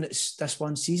 But see, when it's this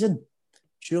one season,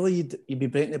 surely you'd be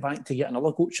breaking the bank to get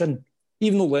another coach in.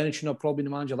 Even though Lennon should have probably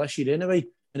been the manager this year anyway,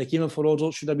 when he came in for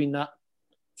Rodgers, should have been that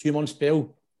few-month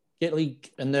spell, get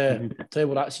league in the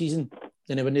treble that season,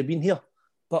 then he wouldn't have been here.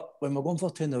 But when we're going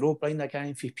for 10 in a row, Brian, that guy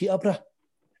in for Peterborough,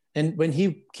 and when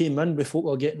he came in, we thought we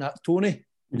were getting that Tony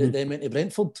that then went to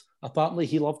Brentford. Apparently,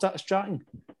 he loved that Stratton.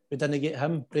 We didn't get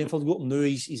him. Brentford got him now.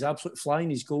 He's absolutely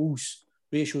flying. His goals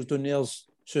ratios down there's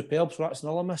superb, so that's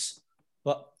another miss.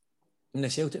 But in the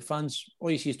Celtic fans, all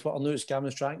you see is Twitter now, it's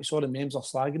Gavin Stratton. You saw the memes are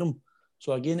slagging him.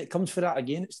 So again, it comes for that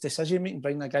again. It's decision-making,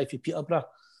 bringing that guy for Peterborough.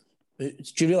 Do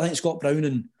you really think Scott Brown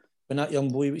and when that young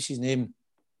boy, what's his name,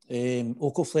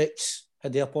 Okoflex,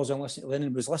 had their pause and listening to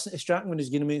Lennon, was listening to Stratton when he's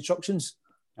giving him instructions?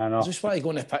 I know. It's just why you go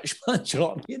on the pitch, man. Do you know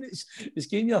what I mean? It's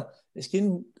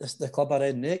getting the club a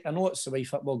red neck. I know it's the way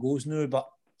football goes now, but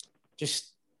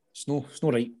just it's no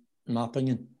right, in my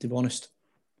opinion, to be honest.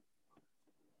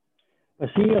 I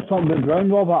see you're talking about Brown,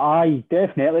 Robert. Aye,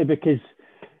 definitely, because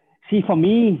see, for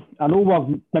me, I know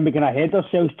we're maybe going to head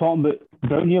ourselves talking about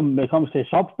Brown here when it comes to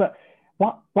subs, but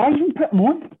why even put him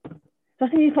on?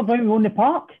 Doesn't he need for Brown to go in the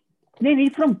park? No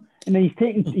need for him. And then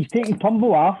he's taking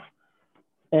Tumble off.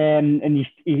 And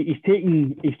he's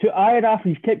took Ayer off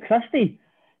and he's kept Christie.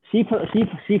 See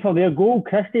for their goal,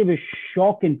 Christie was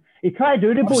shocking. He tried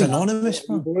to do the boy. It's anonymous,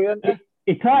 man.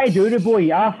 He tried to do the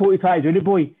boy. I thought he tried to do the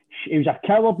boy. He was a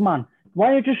coward, man.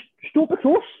 Why you just stop it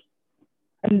close?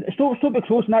 And stop it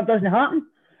close, and that doesn't happen.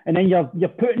 And then you're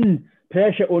putting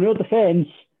pressure on your defence,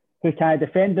 who can't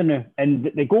defend now.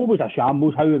 And the goal was a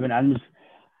shambles. How it went in, it's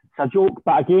a joke.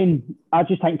 But again, I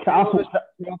just think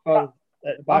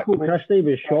at the back. Apple Christie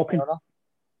was shocking.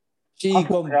 See,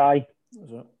 Apple cry.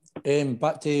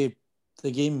 back to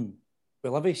the game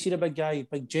with Livy. See the big guy,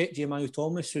 big jet, J. Manu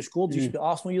Thomas, who scored just beat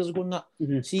Arsenal years ago and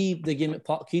that. See the game at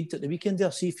Parkhead at the weekend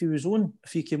there. See if he was on,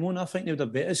 if he came on, I think they would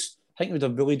have bet us. I think they would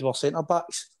have bullied our centre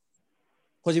backs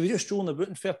because he was just strolling about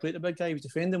and fair play to the big guy. He was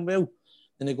defending well,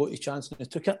 and he got his chance and he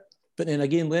took it. But then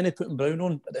again, Lenny putting Brown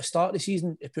on at the start of the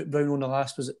season. He put Brown on the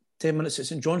last, was it 10 minutes at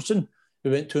St Johnstone?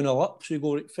 We went 2-0 up, so you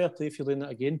go, fair play if you're doing that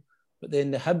again. But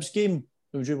then the Hibs game,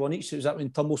 when we drew 1 each, it was that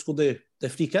when Turnbull scored the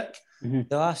free kick. The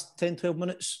last 10-12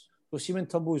 minutes, we'll see when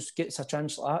Turnbull gets a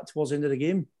chance like that towards the end of the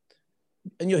game.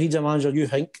 In your head as a manager, you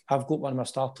think, I've got one of my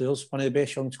star players, one of the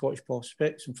best young Scottish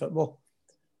prospects in football.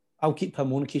 I'll keep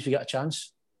him on in case we get a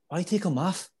chance. Why take him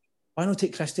off? Why not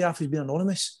take Christie off? He's been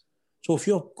anonymous. So if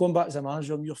you're going back as a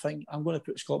manager and you're thinking, I'm going to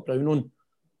put Scott Brown on,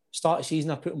 start of the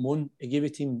season, I put him on, he gave the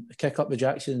team a kick up the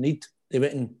Jackson they need. They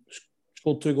went and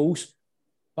scored 2 goals.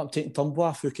 But I'm taking Turnbull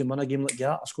off, who can win a game like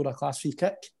that, or score a class free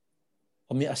kick,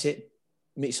 or make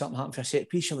something happen for a set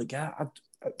piece. You're like,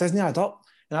 it doesn't add up.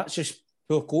 And that's just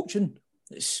poor coaching.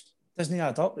 It doesn't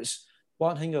add up. It's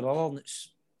one thing or other, and it's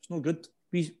no good.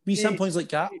 We some points like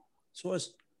that. So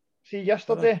it's. See,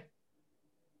 yesterday,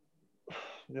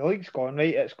 the league's gone,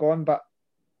 right? It's gone, but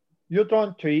you're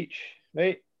drawing 2 each,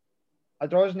 right? A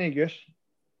draw's no use.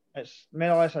 It's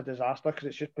more or less a disaster because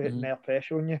it's just putting more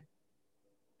pressure on you.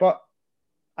 But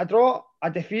a draw,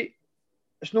 a defeat,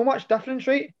 it's no much difference,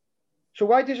 right? So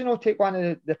why does he not take one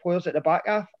of the players at the back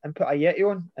half and put a Yeti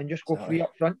on and just go free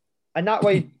up front? And that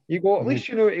way you go, at least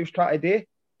you know what he was trying to do.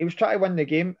 He was trying to win the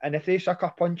game, and if they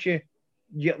sucker punch you,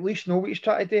 you at least know what he's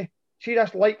trying to do. See,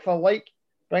 that's like for like,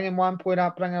 bringing one player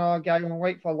up, bringing another guy on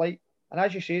like for like. And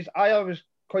as you say, Ayer was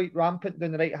quite rampant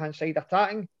down the right-hand side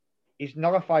attacking. He's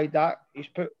nullified that. He's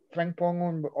put Frimpong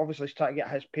on, but obviously he's trying to get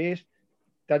his pace.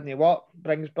 Didn't work.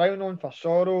 Brings Brown on for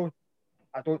Sorrow.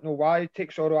 I don't know why.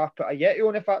 Take Sorrow off, put a Yeti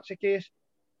on if that's the case.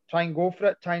 Try and go for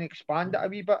it. Try and expand it a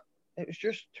wee bit. It was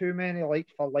just too many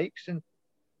likes for likes, and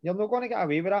you're not going to get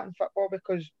away with that in football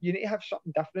because you need to have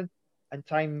something different and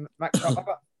try and mix up a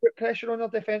bit. Put pressure on their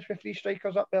defence with 3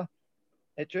 strikers up there.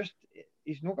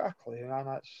 He's not got a clue, man.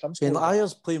 That's something. Saying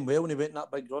Ayer's playing well when he went in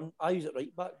that big run. Ayer's at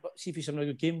right back, but see if he's having a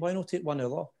good game, why not take one of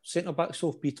the other? Centre back,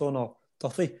 Soft Beaton or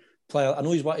Duffy. Player. I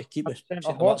know he's wanting to keep the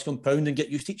centre backs compound and get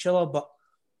used to each other, but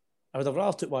I would have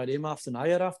rather took one of them after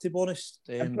Ayer, to be honest.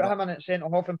 And put him in at centre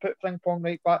half and put Frimpong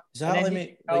right back. Exactly,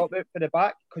 mate. Out for the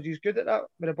back because he's good at that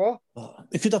with the ball.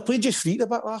 He could have played just free at the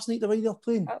back last night the way they're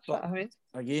playing. That's what I mean.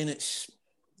 Again, it's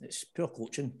pure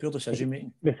coaching, pure decision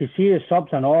making. Because see the subs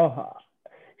and all.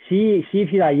 See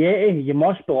if you're a Yeti, you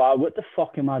must be like, what the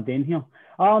fuck am I doing here?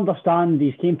 I understand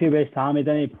he's came to West Ham, he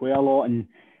didn't play a lot, and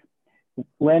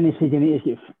Lenny said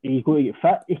he's got to get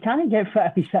fit. He can't get fit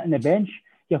if he's sitting on the bench.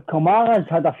 Your Kamara's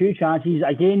had a few chances.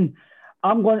 Again,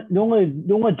 the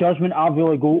only judgment I've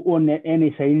really got on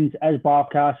any signings is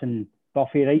Barkas and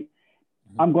Duffy, right?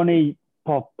 I'm going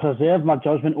to preserve my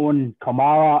judgment on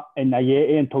Kamara and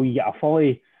Ayeti until you get a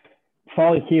fully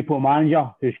capable manager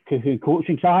who's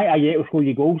coaching. So I think Ayeti will score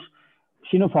you goals.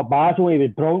 Seen him for Basel, he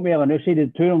was brilliant with Elanusi.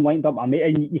 The two of them lined up, and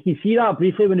you can see that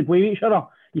briefly when they play with each other.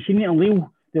 You seen it in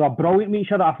Lille. They were brilliant with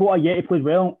each other. I thought Ayeti played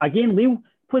well. Again, Lille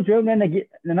played well, and then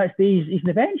the next day he's on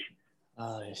the bench.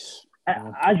 Nice.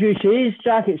 As you say,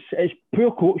 Jack, it's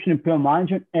poor coaching and poor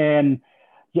management.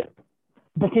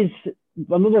 Because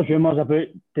I know there's rumours about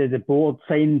the board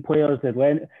signing players,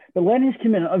 but Lenny's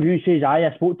come in an interview and says,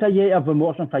 I spoke to Ayeti, I've been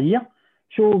watching him for a year.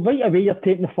 So right away you're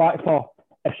taking the fact for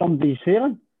if somebody's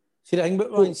failing. See the thing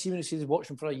about Ryan, see when he says watch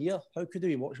him for a year, how could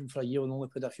he watch him for a year and only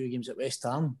played a few games at West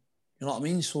Ham? You know what I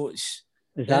mean? So it's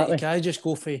exactly. Can I just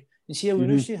go for and see how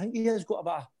I think he has got a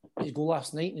bit of his goal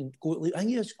last night and go. I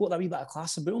think he has got a wee bit of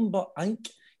class about him, but I think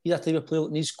he's a type of player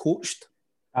that needs coached.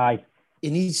 Aye. He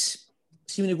needs.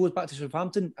 See when he goes back to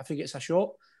Southampton, if he gets a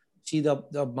shot. See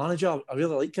the manager, I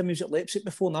really like him. He was at Leipzig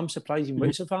before, and I'm surprised he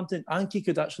went to Southampton. I think he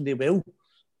could actually do well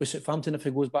with Southampton if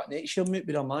he goes back next year.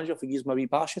 Maybe the manager if he gives him a wee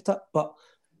bash at it. But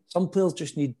some players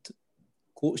just need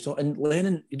coached. And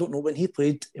Lennon, you don't know when he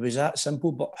played, it was that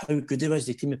simple. But how good he was,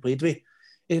 the team he played with.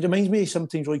 It reminds me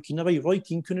sometimes Roy Keane. Roy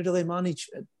Keane couldn't really manage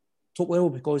at top level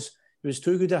because he was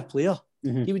too good a player.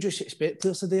 He would just expect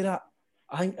players to do that.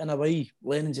 I think in a way,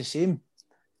 Lennon's the same.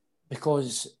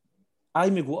 Because I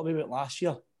may go away with it last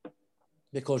year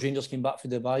because Rangers came back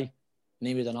from Dubai and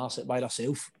they made an asset by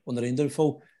themselves on the rain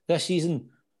downfall. This season,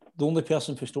 the only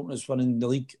person for stopping us winning the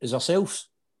league is ourselves.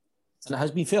 And it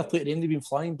has been fair play at the end, they've been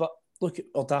flying, but look at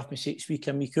our daft mistakes week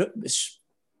in, week out. It's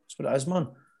what it is, man.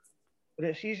 But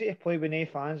it's easy to play with no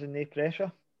fans and no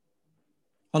pressure.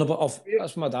 That's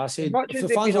what my dad said. much If as the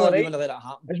they've fans been are all not right- going to let that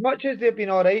happen. As much as they've been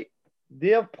all right,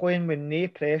 they're playing with no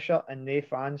pressure and no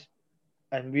fans,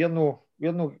 and we're no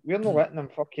letting them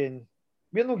fucking.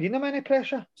 We're not giving them any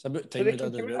pressure. It's about So time they we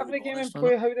can did come it. out every game and Honest,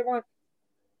 play how they want.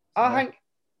 I think,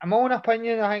 in my own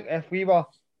opinion, I think if we were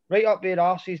right up their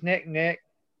arses, neck and neck,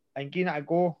 and giving it a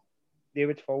go, they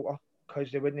would falter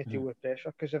because they wouldn't deal with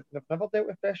pressure because they've never dealt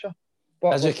with pressure.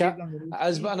 But As we'll we can't- give them the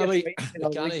as easiest in a way, fight in we the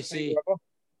can't league say- ever.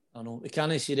 I know we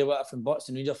can't say the what if and buts.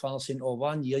 The Rangers fans saying, "Oh,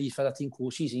 1 year you've had a team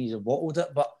coaches and you've bottled it."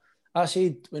 But I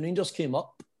said when Rangers came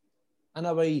up, in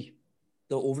a way,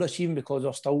 they're overachieving because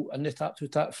they're still in the tap 2,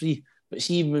 tap 3. But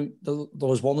see, when there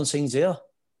was warning signs there,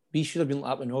 we should have been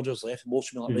like when Rodgers left. Most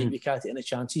should have been like, right, we can't take any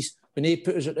chances. When they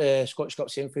put us at the Scottish Cup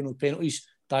semi-final penalties,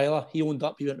 Dyler, he owned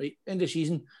up. He went, right, end of the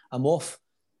season, I'm off.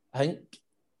 I think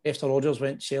after Rodgers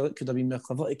went, Celtic could have been more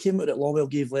clever. It came out that Lawwell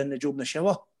gave Lennon the job in the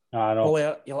shower. I know.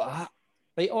 Oh, you're like,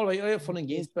 right, all right, fun and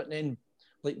games. But then,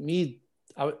 like me,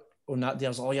 on that day, I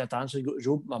was like, oh, yeah, Dan, so you got the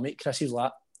job. My mate Chris was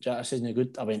like, Jack, this isn't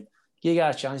good. I went, you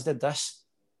got a chance, did this.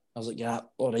 I was like, yeah,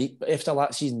 all right. But after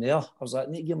that season there, I was like,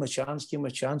 need to give him a chance.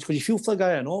 Because you feel for the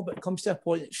guy, I know, but it comes to a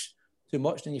point it's too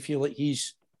much, and you feel like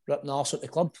he's ripping the arse at the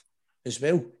club as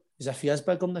well, as if he is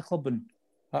big on the club, and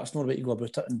that's not the way to go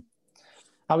about it. And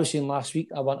I was saying last week,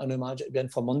 I want a new manager to be in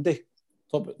for Monday,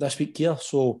 this week here.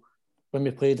 So when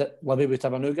we played it, Libby would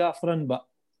have a new gaffer in, but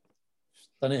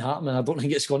it didn't happen, and I don't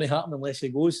think it's going to happen unless he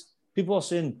goes. People are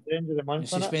saying The end of the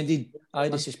month,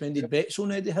 they suspended Betts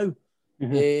on Eddie Howe.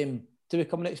 To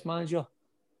become next manager.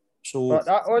 So but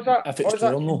if it's true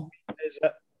or no. Is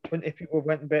it 20 people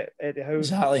went and bet Eddie Howe?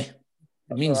 Exactly.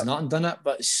 It means nothing, doesn't it?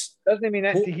 But it's doesn't mean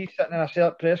anything. He's sitting in a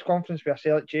Celtic press conference with a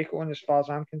Celtic Jacob on, as far as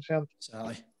I'm concerned.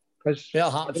 Exactly. Because better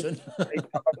happen soon.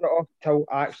 Till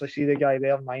I actually see the guy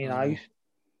there in my eyes.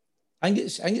 I think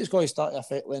it's going to start to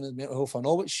affect Leonard's mental health and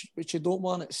all, which you don't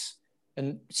want.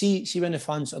 And see when the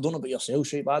fans, I don't know about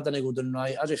yourselves, right, but I didn't go down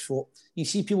right. I just thought, you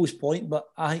see people's point, but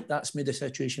I think that's made the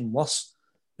situation worse.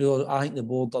 I think the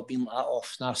board are being let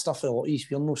off. Now, stuff like these,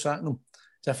 we're not sacking them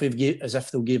as if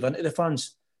they'll give in to the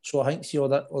fans. So I think, see all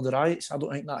the riots, I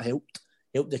don't think that helped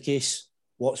the case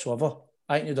whatsoever.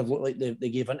 I think they'd have looked like they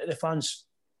gave in to the fans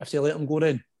if they let them go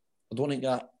in. I don't think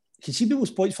that. You can see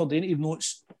people's points for doing it, even though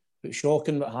it's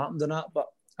shocking what happened and that, but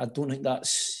I don't think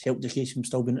that's helped the case from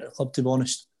still being at the club, to be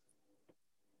honest.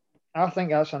 I think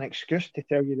that's an excuse to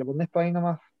tell you they weren't buying him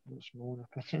off. That's my own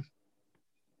opinion.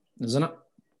 Isn't it?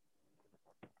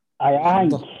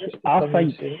 I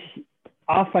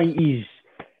think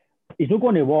he's not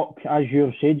going to walk, as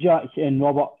you've said, Jack and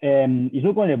Robert. He's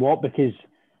not going to walk because,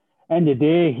 end of the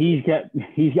day, he's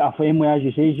got a family, as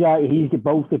you say, Jack. He's got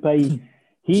bills to pay.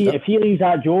 If he leaves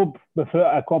that job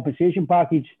without a compensation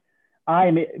package,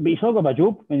 but he's still got a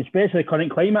job, and especially the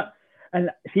current climate. And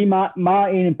see, my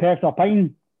own personal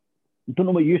opinion, I don't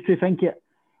know what you two think it,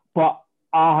 but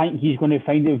I think he's going to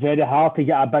find it very hard to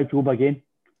get a big job again.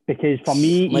 Because for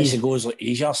me, unless he goes like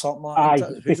Asia or something like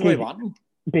that.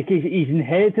 Because he's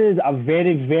inherited a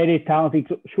very, very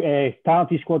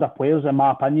talented squad of players, in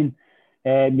my opinion.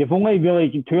 You've only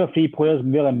really 2 or 3 players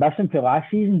really missing for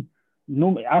last season.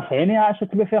 No, if any, actually,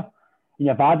 to be fair. And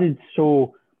you've added,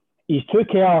 so he's took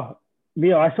care,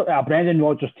 realistically, a Brendan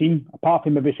Rodgers team, apart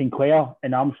from maybe Sinclair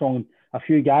and Armstrong and a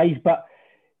few guys. But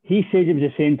he said it was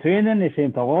the same training, the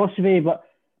same philosophy. But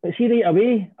see, right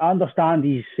away, I understand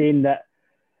he's saying that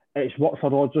it's worked for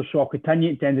Rodgers, so I'll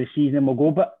continue at the end of the season and we'll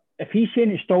go. But if he's saying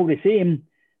it's still the same,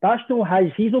 that's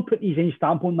not he's not put his own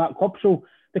stamp on that club. So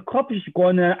the club is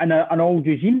going in an old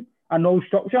regime, an old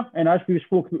structure. And as we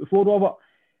spoke about before, Robert,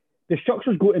 the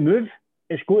structure's got to move.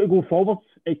 It's got to go forward.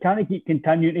 It can't keep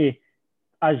continuing to,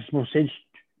 as we've said,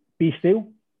 be still.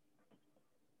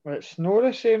 Well, it's not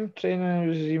the same training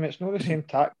regime. It's not the same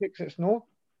tactics. It's no,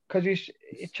 because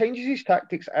he changes his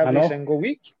tactics every single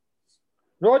week.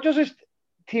 Rodgers'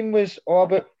 team was all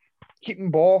about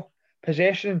keeping ball,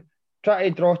 possession, try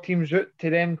to draw teams out to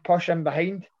then push in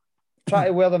behind, try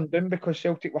to wear them down because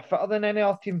Celtic were fitter than any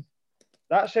other team.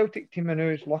 That Celtic team I know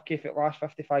is lucky if it lasts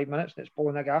 55 minutes and it's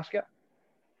blowing a gasket.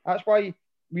 That's why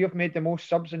we have made the most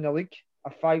subs in the league.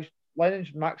 Of 5,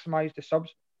 Lennon's maximised the subs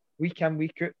week in,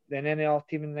 week out than any other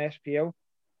team in the SPL.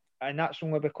 And that's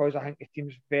only because I think the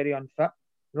team's very unfit.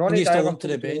 Ronnie Dyler went to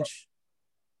the bench.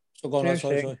 So go on,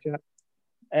 sorry.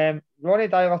 Ronnie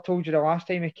Dyler told you the last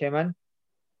time he came in,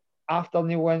 after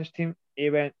Neil Lennon's team, he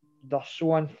went, they're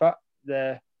so unfit.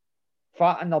 The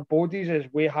fat in their bodies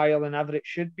is way higher than ever it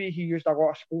should be. He used a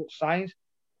lot of sports science.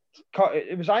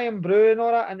 It was iron brew and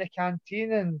all that in the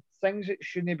canteen and things that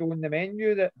shouldn't be on the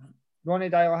menu that Ronnie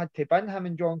Dyler had to bin, him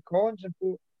and John Collins, and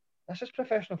thought, this is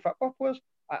professional football players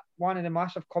at one of the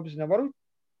massive clubs in the world.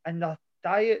 and their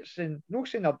diets, and no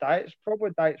saying their diets,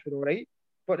 probably diets were all right,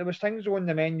 but there was things on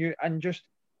the menu and just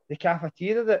the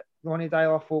cafeteria that Ronnie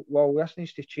Deila thought, well, this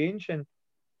needs to change, and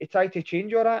he tried to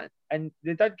change all that, and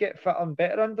they did get fitter and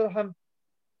better under him.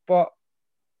 But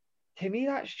to me,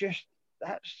 that's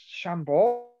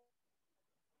shambolic.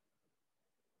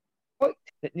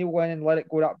 That Neil Lennon let it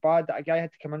go that bad, that a guy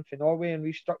had to come in from Norway and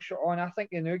restructure it on. I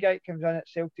think the new guy that comes in at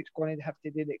Celtic's going to have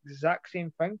to do the exact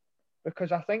same thing,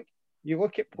 because I think you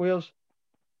look at players,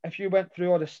 if you went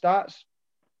through all the stats,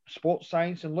 sports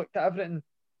science, and looked at everything,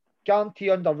 guarantee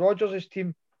under Rodgers'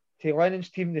 team to Lennon's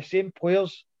team, the same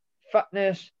players,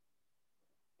 fitness,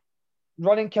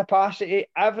 running capacity,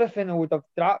 everything would have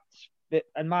dropped, but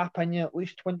in my opinion, at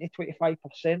least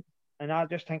 20-25%. And I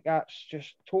just think that's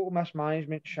just total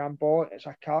mismanagement, shambolic. It's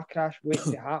a car crash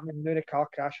waiting to happen. And now the car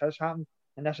crash has happened,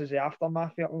 and this is the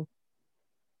aftermath of it.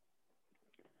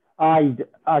 I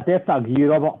definitely agree,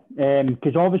 Robert.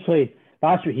 Because obviously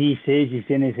that's what he says. He's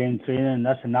saying his own training and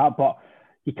this and that, but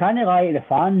you can't lie to the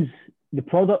fans. The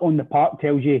product on the park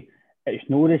tells you it's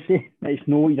no the same. It's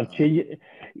no either change.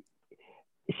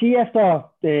 See, after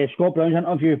Scott Brown's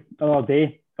interview the other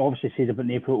day, obviously says about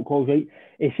no protocols, right?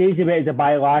 He says he went to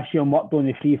buy last year and worked on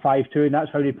the 3-5-2, and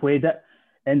that's how they played it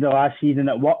in the last season.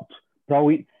 It worked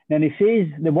brilliant. Then he says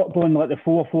they worked on like the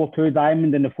 4-4-2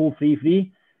 diamond and the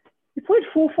 4-3-3. He played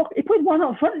one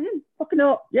up front fucking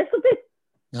yesterday.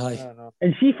 Aye.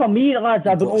 And see, for me, lads,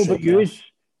 I don't know about you,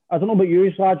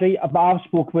 lads, right? But I've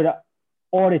spoken about it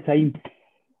all the time.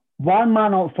 One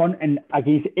man up front and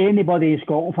against anybody in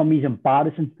Scotland for me is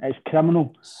embarrassing. It's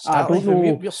criminal. I don't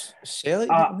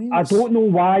know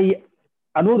why.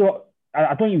 I know that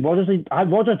I don't think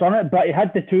Rodgers done it, but he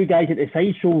had the two guys at the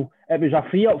side, so it was a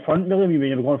free up front really when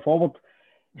you were going forward.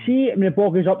 See, when the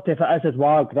ball goes up to, if it is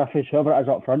Edouard, Griffiths, whoever it is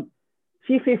up front,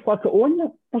 see if they flick it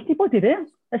on, there's nobody there.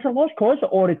 It's a lost cause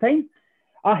all the time.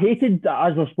 I hated,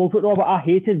 as we spoke about, Robert, I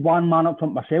hated one man up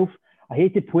front myself. I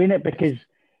hated playing it because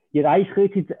you're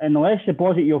isolated, and unless the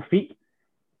ball's at your feet,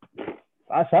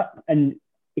 that's it. And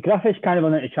Griffiths kind of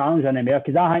went into challenge anymore,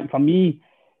 because I think, for me,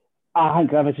 I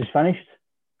think Griffiths is finished.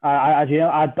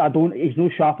 I don't, he's no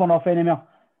sharp enough anymore.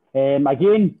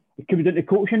 Again, it could be down to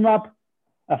coaching, Rob.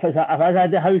 If I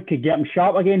had how could get him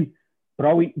sharp again,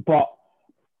 brilliant. But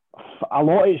a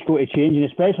lot of it's going to change, and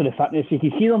especially the fitness. You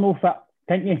can see they're no fit,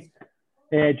 can't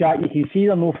you, Jack? You can see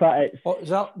they're no fit. What is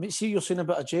that? See, you're saying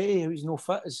about Ajay, who's no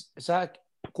fit. Is that,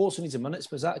 of course, he needs a minutes,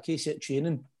 but is that a case at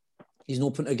training? He's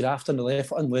no putting a graft on the left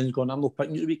foot, and Len's going, I'm not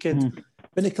picking you the weekend.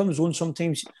 When he comes on,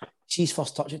 sometimes his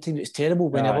first touch at times, it's terrible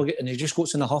whenever and he just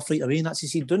goes in the half right away, and that's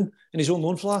his head done. And he's on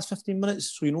loan for the last 15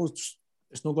 minutes, so he knows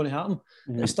it's not going to happen.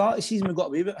 At the start of the season, we got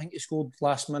away with it. I think he scored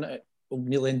last minute at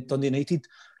nearly Dundee United,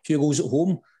 2 goals at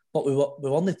home, but we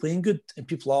weren't playing good, and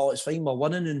people it's fine, we're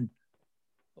winning and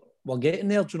we're getting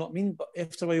there, do you know what I mean? But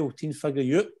after a while, teams figure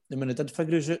you out, and when they did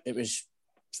figure us out, it was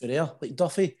for there. Like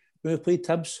Duffy, when we played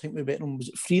Tibbs, I think we beat them, was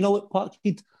it 3-0 at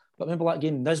Parkhead? But remember that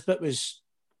game, Nisbet was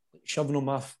like shoving him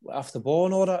off the ball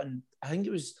and all that, and I think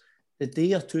it was the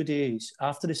day or 2 days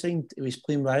after he signed, he was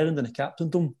playing with Ireland and he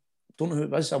captained them. Don't know who it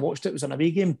was, I watched it, it was an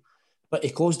away game, but he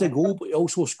caused a goal, but he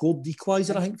also scored the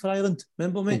equaliser, I think, for Ireland.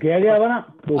 Remember me? Bulgaria, wasn't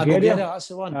it? Bulgaria, that's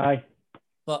the one. Aye.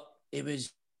 But it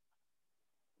was,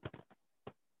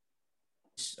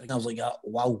 and I was like,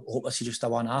 wow, I hope this is just a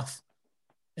one-half.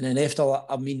 And then after that,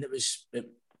 I mean, it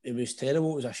was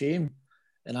terrible, it was a shame.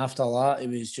 And after that, it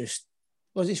was just,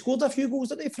 he scored a few goals,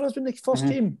 didn't he, for us in the first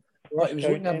game? But he was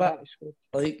looking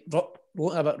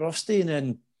a bit rusty, and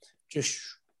then just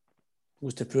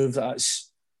was to prove that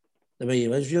that's the way he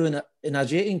was, really. And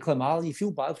Ajay and Klimala, you feel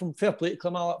bad for him. Fair play to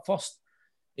Klimala at first.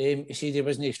 He said he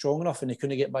wasn't strong enough and he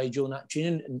couldn't get by during that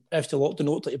training. And after the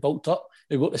note that he bulked up,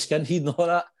 he got the skin heat and all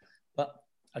that. But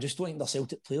I just don't think they're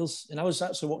Celtic players. And I was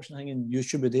actually watching a thing on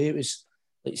YouTube today. It was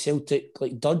like Celtic,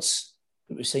 like duds.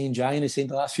 It was saying Giant, saying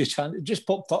the last few chants. It just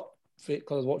popped up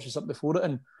because I was watching something before it.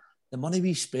 And the money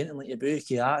we spent on like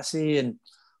Ibuki, Atse and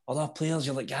other players,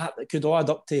 you're like, that could all add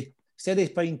up to, instead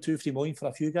of buying 2-3 million for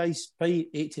a few guys, buy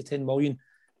 8 to 10 million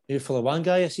maybe for the one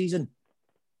guy a season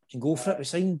and go for it. I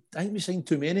think we signed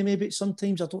too many maybe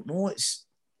sometimes, I don't know. It's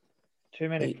too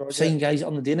many projects. Sign guys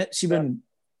on the doing it. See, when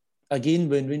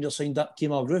Rangers signed that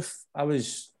Kemar Roof, I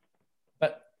was a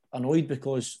bit annoyed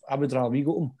because I would rather we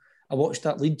got him. I watched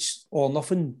that Leeds or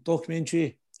Nothing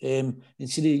documentary and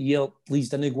see the year Leeds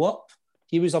didn't go up.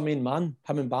 He was our main man,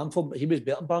 him and Bamford, but he was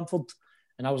better than Bamford.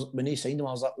 And when he signed him,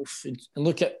 I was like, oof. And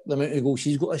look at the amount of goals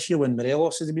he's got this year when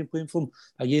Morelos has been playing for him.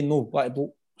 Again, no, like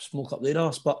smoke up their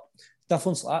arse, but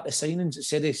difference like that, the signings,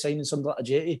 instead of signing somebody like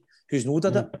Ajay, who's no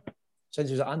did it since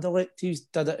he was at Anderlecht. He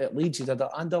did it at Leeds, he did it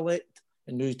at Anderlecht.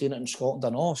 and now he's doing it in Scotland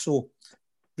and all. So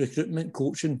recruitment,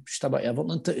 coaching, just a bit of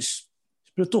everything into it. It's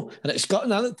brutal. And it's got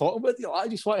nothing to talk about. I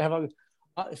just want to have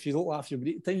if you don't laugh, you'll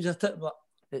break times at it, but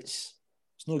it's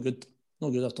no good. No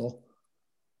good at all.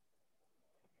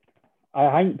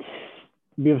 I think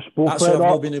we've spoken That's why I've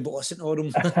not been able to listen to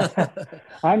them.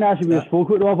 I think actually we've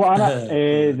spoken to Robert on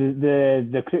it. The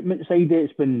recruitment side,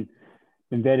 it's been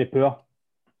very poor.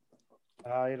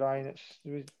 Aye, Ryan,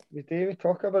 we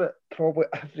talk about it probably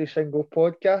every single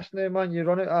podcast now, man. You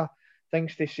run out of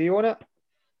things to say on it.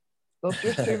 There's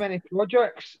just too many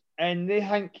projects, and they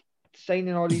think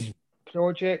signing all these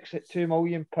projects at £2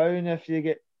 million, if you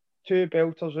get 2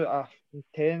 belters out of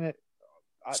 10,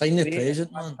 sign the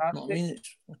present, man. What I mean,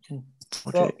 it's fucking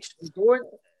projects.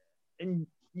 In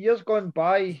years gone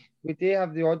by, we do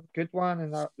have the odd good one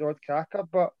and the odd cracker,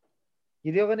 but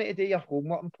you really need to do your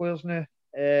homework on players now.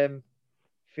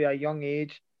 For a young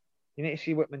age, you need to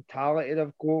see what mentality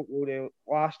they've got. Will they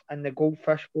last in the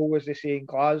Goldfish Bowl, as they say in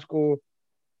Glasgow?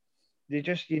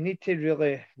 You need to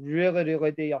really, really,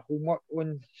 really do your homework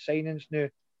on signings now.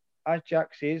 As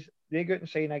Jack says, they go out and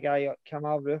sign a guy like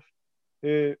Kamal Roof,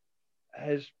 who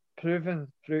has proven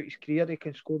throughout his career he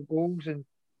can score goals, and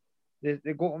they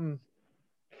got him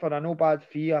for a no bad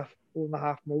fee of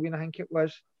 £4.5 million, I think it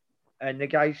was. And the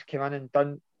guys came in and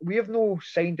done. We have no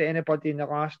signed anybody in the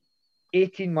last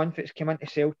 18 months that's come into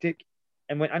Celtic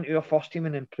and went into our first team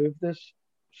and improved us.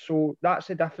 So that's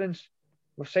the difference.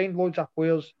 We've signed loads of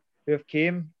players who have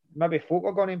came, maybe folk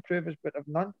are going to improve us, but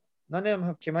none of them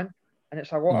have come in. And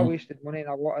it's a lot of wasted money and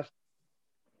a lot of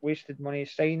wasted money,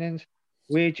 signings,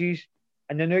 wages.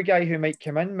 And the new guy who might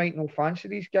come in might not fancy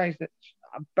these guys. That's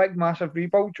a big, massive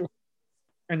rebuild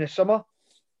in the summer.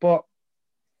 But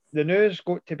the new's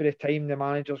got to be the time the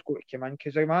manager's got to come in,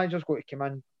 because the manager's got to come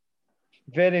in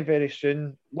very, very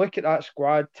soon. Look at that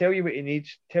squad, tell you what he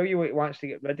needs, tell you what he wants to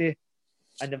get ready,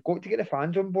 and they've got to get the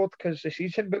fans on board, because the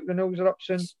season book renewals are up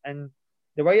soon, and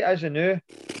the way it is now,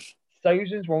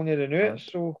 thousands won't renew it.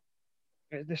 So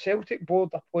the Celtic board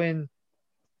are playing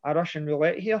a Russian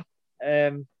roulette here.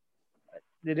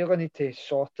 They really need to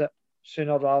sort it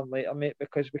sooner rather than later, mate,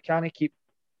 because we can't keep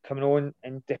coming on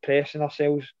and depressing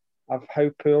ourselves of how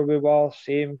poor we were,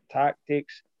 same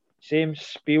tactics, same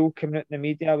spiel coming out in the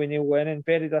media with Neil Lennon.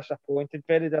 Very disappointed.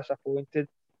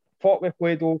 Thought we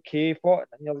played okay,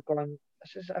 and you're going,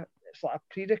 it's like a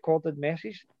pre-recorded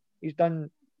message. He's done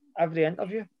every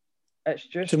interview. It's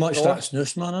just too much that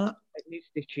snooze, man, isn't it? It needs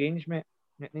to change, mate.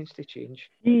 It needs to change.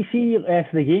 See,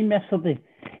 after the game yesterday,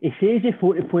 he says he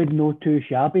thought he played no too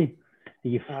shabby.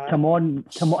 Come on,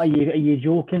 are you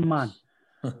joking, man?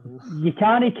 You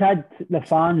can't kid the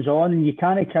fans on, and you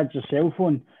can't kid yourself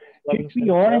on.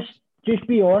 Just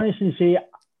be honest and say,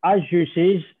 as you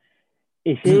says,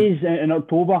 he says in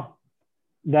October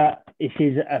that he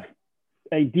says if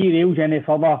it derails any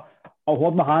further, I'll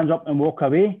hold my hands up and walk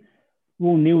away.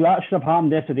 Well, Neil, that should have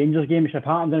happened after the Rangers game. It should have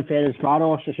happened in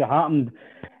Ferencváros. It should have happened.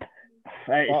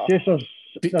 It's just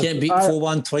getting beat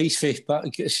 4-1 twice, Faith, but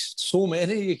it's so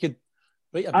many you could.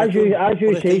 As you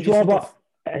say, Robert,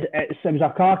 it was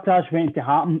a car crash waiting to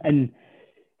happen, and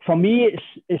for me,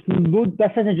 it's no.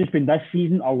 This hasn't just been this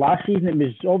season or last season. It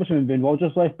was obviously when Ben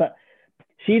Rodgers left, but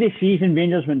see the season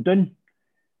Rangers went down.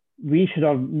 We should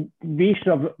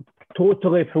have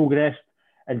totally progressed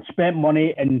and spent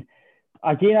money. And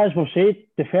again, as we've said,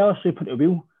 the fella asleep at the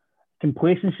wheel,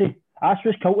 complacency. That's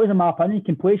what's killed us, in my opinion.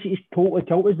 Complacency is totally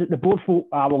killed us. The board folk,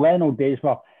 we'll learn all days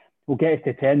we'll get us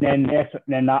to 10,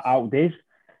 then that out days.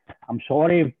 I'm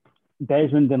sorry,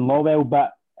 Desmond and Lowell,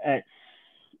 but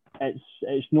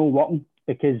it's no working,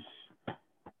 because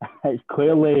it's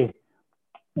clearly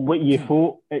what you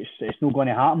thought. It's not going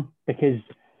to happen, because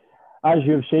as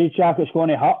you've said, Jack, it's going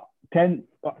to hurt. 10,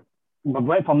 we've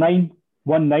went for 9,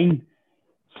 1-9,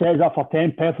 sets up for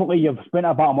 10 perfectly. You've spent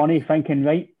a bit of money thinking,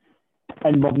 right,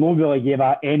 and we've not really gave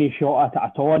it any shot at it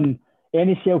at all. And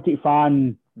any Celtic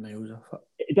fan,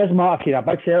 it doesn't matter if you're a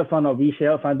big Celtic fan or a wee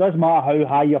Celtic fan, it doesn't matter how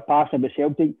high you're passing about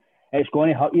Celtic, it's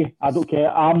going to hurt you. I don't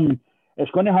care.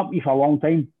 It's going to hurt you for a long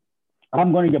time.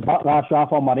 I'm going to get back last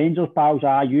off on my Rangers pals.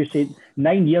 You said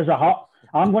 9 years of hurt.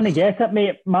 I'm going to get it,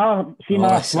 mate. My Twitter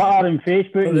and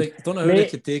Facebook. Don't know how they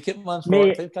could take it, man.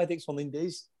 It takes for 9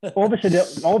 days. obviously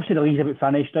the league's about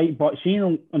finished, right? But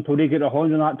seeing until they get their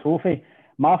hands on that trophy,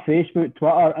 my Facebook,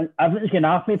 Twitter, everything's going to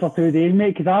happen for 2 days,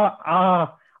 mate. Because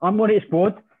I'm going to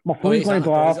explode. My phone's going to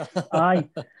go off. Aye,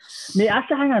 mate. That's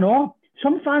the thing I know.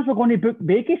 Some fans were going to book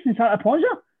Vegas and Santa Ponza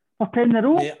for 10 in a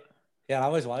row. Yeah, I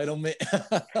was wild, mate.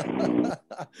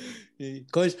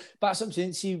 Because that's what I'm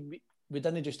saying. See, we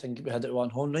didn't just think we had it one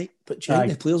home, right? But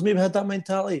the players maybe had that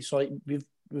mentality. So like,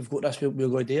 we've got this, we're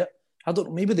going to do it. I don't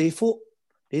know, maybe they thought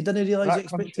They didn't realise the That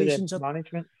comes to expectations. the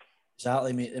management.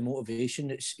 Exactly, mate. The motivation.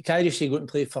 You can't just say go and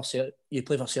play for Celtic. You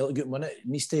play for Celtic, go and win it. It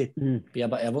needs to be a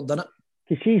bit evident, doesn't it?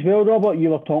 To see as well, Robert, you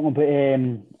were talking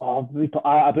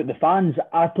about about the fans.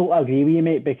 I totally agree with you,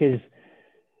 mate, because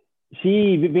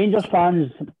see, Rangers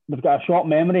fans, they've got a short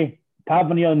memory.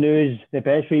 Tavernier knows the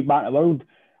best right back in the world.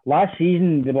 Last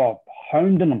season, they were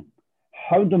hounding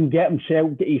him, get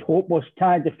himself, get his hopeless,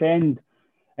 can't defend.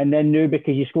 And then now,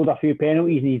 because he scored a few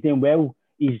penalties and he's doing well,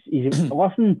 he's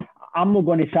listen, I'm not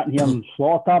going to sit here and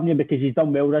slaughter Tavernier because he's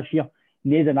done well this year.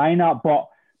 No denying that. But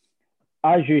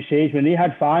as you say, when they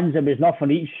had fans, there was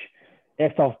nothing each.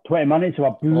 After 20 minutes, they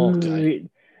were boo.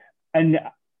 And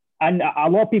a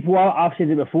lot of people, I've said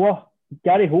it before,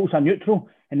 Gary Holt's a neutral,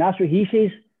 and that's what he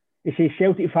says. He says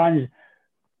Celtic fans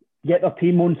get their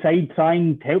team on side, try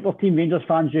and help their team. Rangers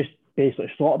fans just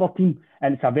basically slaughter their team,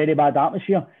 and it's a very bad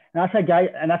atmosphere. And that's a guy,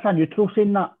 and that's a neutral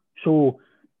saying that. So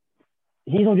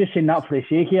he's not just saying that for the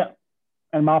sake of it,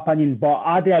 in my opinion. But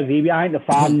I do agree with you. I think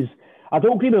the fans, I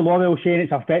don't agree with Lawwell saying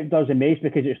it's affected us in Mace,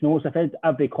 because it's not. It's affected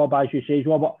every club, as you say,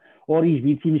 Robert. All these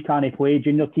wee teams can't play,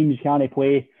 junior teams can't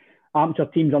play, amateur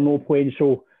teams are not playing.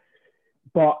 So,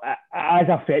 but it is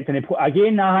affecting it.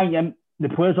 Again, I think the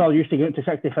players are used to getting to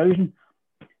 60,000.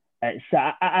 It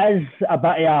is a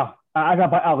bit of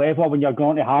a level when you're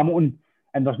going to Hamilton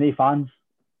and there's no fans.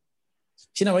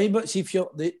 See, in a way, but see if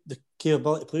you're the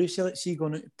capability to play, see, let's see,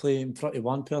 going to play in front of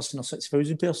one person or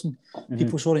 6,000 person,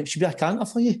 people, sorry, it should be a canter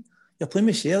for you. You're playing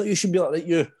with Celtic, you should be like,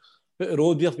 you out the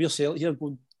road, we're Celtic here,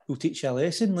 go teach you a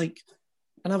lesson. Like,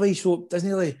 in a way, so it doesn't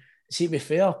really, see, to be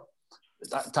fair,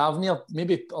 that Tavernier,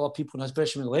 maybe other people in his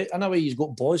position will in a way, he's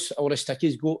got boss, or his stick,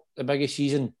 he's got the biggest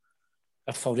season.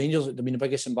 If for Rangers, they've been the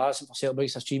biggest embarrassment for Celtic,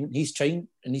 biggest achievement. He's trying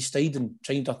and he's stayed and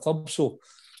trying to a club, so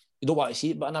you don't want to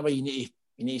see it, but in a way, you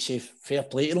need to say fair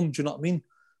play to them, do you know what I mean?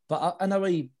 But in a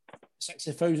way,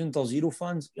 60,000 or zero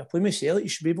fans, you're playing with Celtic, you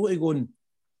should be able to go and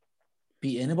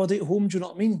beat anybody at home, do you know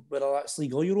what I mean? Whether that's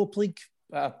League or Europa League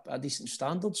at a decent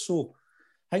standard. So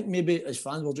I think maybe as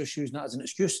fans we're just using that as an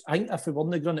excuse. I think if we won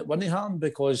the ground, it wouldn't happen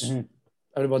because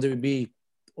everybody would be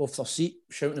off their seat,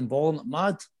 shouting and bawling like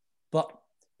mad. But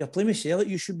you're playing with Celtic,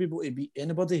 you should be able to beat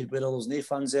anybody, whether there's no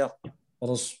fans there or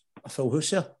there's a full house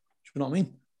there. Do you know what I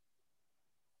mean?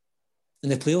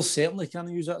 And the players certainly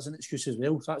can't use that as an excuse as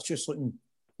well. That's just looking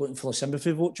for a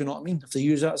sympathy vote, do you know what I mean? If they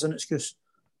use that as an excuse.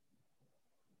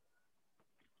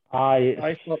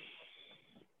 I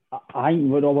think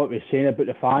what Robert was saying about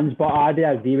the fans, but I do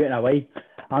agree with it in a way.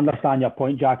 I understand your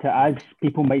point, Jack. It is,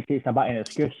 people might say it's a bit of an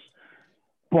excuse,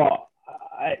 but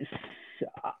it's,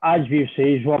 as we've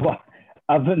said, Robert,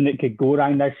 everything that could go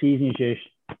wrong this season just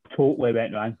totally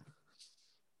went wrong.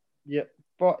 Yeah,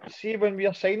 but see, when we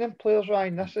are signing players,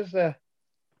 Ryan, this is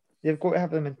you've got to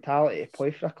have the mentality to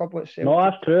play for a club like Celtic. No,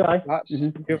 that's true.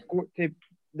 You've got to.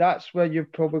 That's where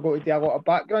you've probably got to do a lot of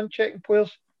background checking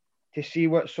players to see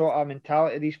what sort of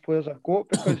mentality these players have got.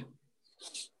 Because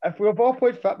if we've all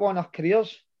played football in our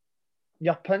careers,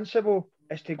 your principle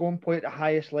is to go and play at the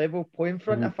highest level, play in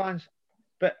front of fans.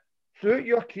 But throughout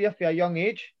your career, for a young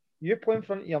age, you play in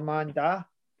front of your man, dad,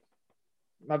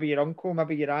 maybe your uncle,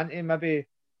 maybe your auntie, maybe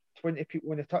 20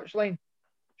 people on the touchline.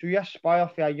 So you aspire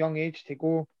for a young age to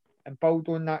go and build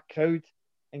on that crowd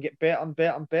and get better and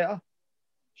better and better.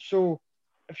 So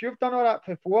if you've done all that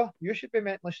before, you should be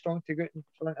mentally strong to go in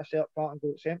front of Celtic Park and go,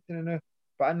 it's empty now.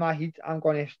 But in my head, I'm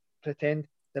going to pretend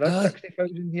there is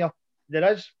 60,000 here.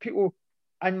 There is people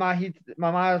in my head,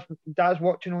 my dad's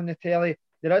watching on the telly.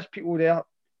 There is people there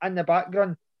in the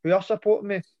background who are supporting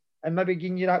me and maybe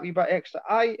giving you that wee bit extra.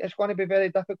 It's going to be very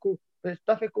difficult, but it's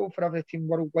difficult for every team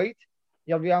worldwide.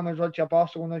 Your Real Madrid, your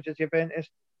Barcelona, your Juventus,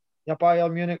 your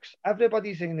Bayern Munich,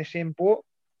 everybody's in the same boat.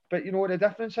 But you know what the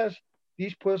difference is?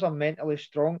 These players are mentally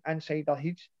strong inside their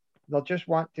heads. They just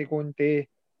want to go and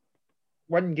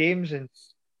win games, and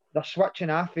they're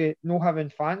switching off of not having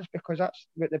fans because that's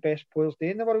what the best players do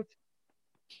in the world.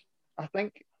 I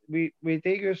think we do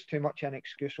use too much an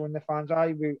excuse on the fans.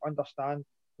 We understand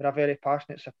we're a very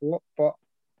passionate support, but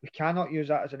we cannot use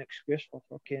that as an excuse for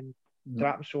fucking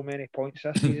dropping so many points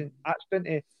this season. That's down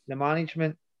to the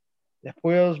management, the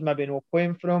players maybe not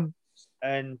playing for them,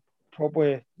 and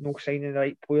probably no signing the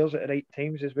right players at the right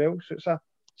times as well. So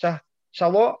it's a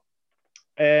lot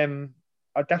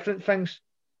of different things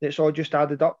that's all just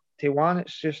added up to one.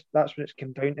 It's just that's what it's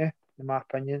come down to, in my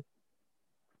opinion.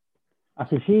 I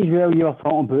can see as well you were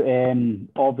talking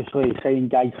about obviously signing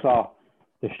guys for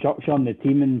the structure and the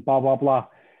team and blah blah blah.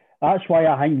 That's why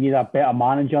I think you need a better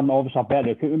manager and obviously a better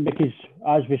recruitment, because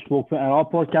as we spoke about in our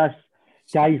podcast,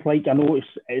 guys like, I know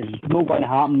it's not going to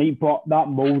happen, mate, but that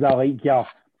mould of like your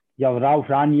Ralph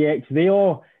Ranieriks, they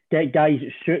all get guys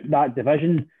that suit that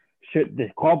division, suit the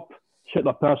club, suit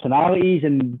their personalities,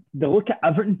 and they look at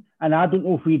everything. And I don't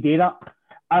know if we do that.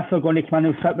 If they're going to come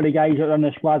in and fit with the guys that are in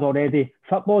the squad already,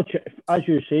 football, as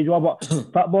you say, Robert,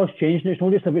 football's changing. It's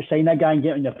not just about signing a guy and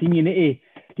getting your team. You need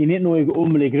to know you got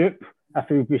on with the group. If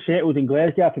you be settled in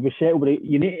Glasgow, if you be settled with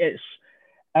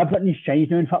everything's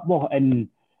changed now in football. And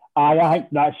I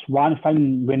think that's one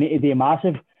thing we need to do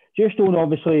massive. Just on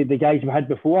obviously the guys we had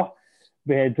before.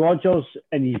 We had Rodgers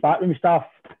and his backroom staff.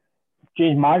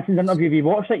 James Maddison's interview. Have you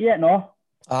watched it yet? No.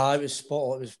 It was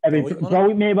spot. It was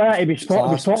brilliant, mate. Wasn't it? He was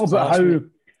talking about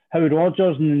how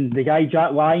Rodgers and the guy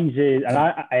Jack Lyons and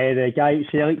the guy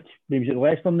at Celtic, he was at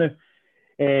Leicester now,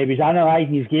 was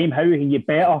analysing his game, how he can get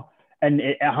better, and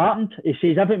it happened. He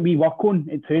says everything we work on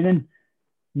in training,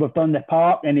 we've done the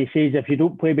park, and he says if you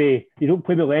don't play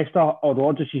with Leicester or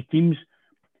Rodgers' teams,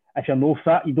 if you're no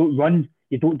fit, you don't run,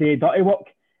 you don't do dirty work,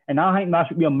 and I think that's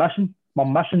what we're missing. We're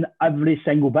missing every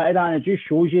single bit of that, and it just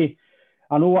shows you.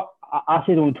 I know I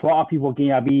said on Twitter, people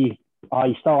going to be,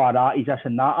 he's still a rat, he's this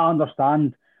and that. I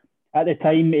understand. At the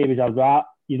time, he was a rat.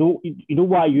 You don't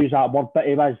want to use that word, but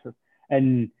he was.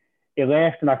 And he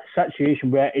left in a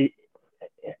situation where it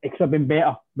could have been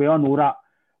better. We all know that.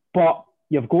 But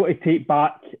you've got to take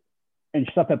back and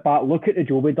strip it back. Look at the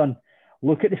job he done.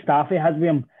 Look at the staff he had with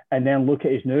him. And then look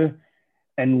at his new.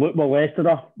 And look where Leicester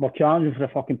are. We're challenging for the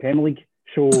fucking Premier League.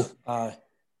 So I'm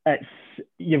not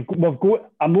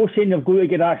saying you've got to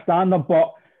get that standard,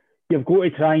 but you've got to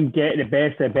try and get the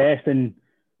best of the best. And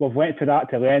we've went for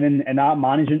that to Lennon and that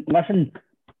management. Listen,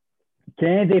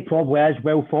 Kennedy probably is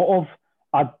well thought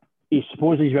of. He's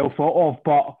supposedly well thought of,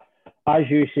 but as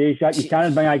you say, Jack, you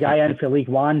can't bring a guy in for League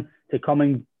One to come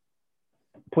and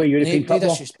play European football.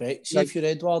 Disrespect. See if you're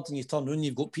Edward and you turn around,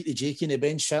 you've got Peter Jakey in the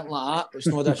bench, something like that. It's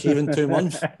not that even 2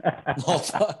 months. No,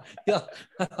 but, yeah,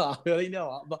 I really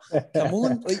know that. But come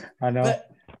on, I know.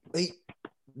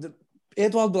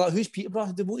 Edward, like, who's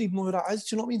Peterborough? They won't even know who that is.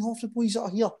 Do you know what I mean? Half the boys that are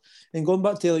here. And going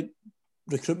back to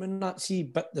recruitment and that, see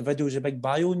the videos of Big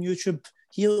Bio on YouTube.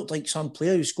 He looked like some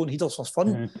player who's scoring headers for fun.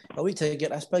 Mm-hmm. I wait to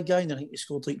get this big guy, and I think he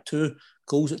scored 2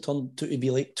 goals that turned out to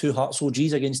be 2 Hearts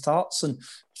OGs against Hearts. And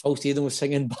Phil Stadium was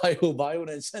singing Bio,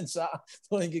 and since that, I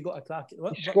don't think he got a crack at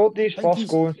it. He scored his first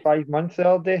goal in 5 months the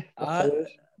other day.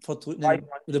 For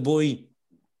the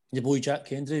boy Jack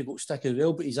Kendry got stick as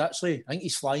well, but he's actually, I think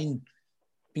he's flying.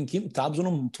 Been keeping tabs on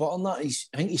him on Twitter and that. I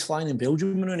think he's flying in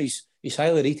Belgium and he's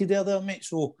highly rated there, mate.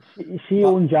 So you see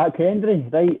on Jack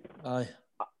Kendry, right? Aye.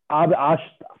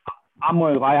 I'm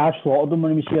going to lie, I slaughtered him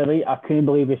when he was here, right? I couldn't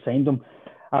believe we signed him.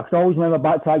 I could always remember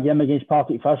back to that game against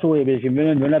Partick Thistle, he was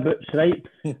running runabouts, right?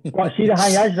 But see the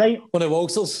thing is, right? One of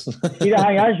Walters. See the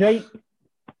thing is, right?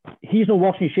 He's not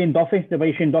worse than Shane Duffy, the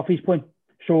way Shane Duffy's playing.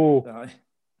 So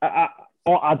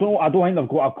I don't think they've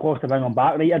got a cost to bring him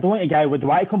back, right? I don't think a guy would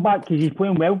want to come back because he's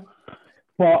playing well.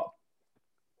 But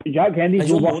Jack Kennedy's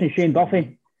no worse than Shane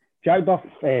Duffy. Jack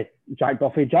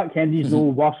Kennedy's no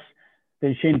worse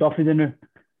than Shane Duffy now.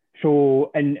 So,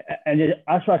 and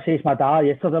that's what I said to my dad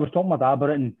yesterday. I was talking to my dad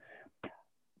about it, and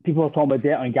people are talking about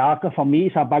Declan Gallagher. For me,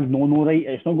 it's a big no-no, right?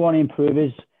 It's not going to improve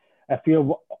us. If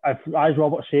as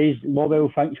Robert says,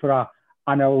 Lobel thinks we're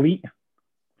an elite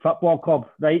football club,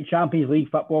 right? Champions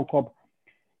League football club.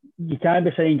 You can't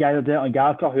be saying guys like Declan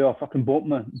Gallagher who are fucking bottom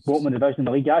division in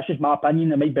the league. That's just my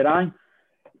opinion. It might be wrong.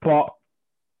 But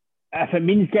if it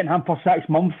means getting him for 6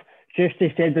 months, just to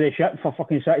send to the ship for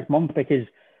fucking 6 months, because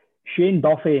Shane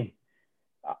Duffy,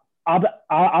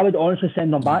 I would honestly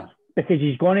send him back, because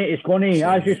it's going to,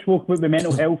 as you spoke about the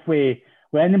mental health with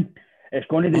Lennon, it's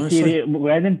going to deteriorate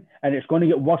Lennon, and it's going to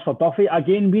get worse for Duffy.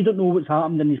 Again, we don't know what's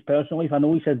happened in his personal life. I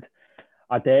know he said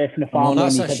a death in the family. No,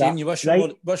 that's a shame. You wish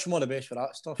him all the best for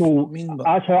that stuff. So, you know what I mean? But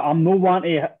that's how I'm not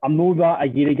that a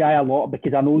Geary guy a lot,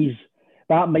 because I know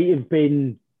that might have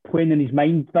been playing in his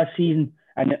mind this season,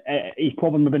 and he's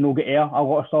probably maybe not get air, a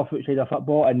lot of stuff outside of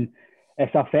football, and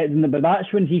it's affecting him. But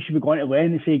that's when he should be going to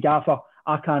Lennon and say, Gaffer,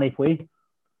 I can't play.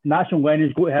 And that's when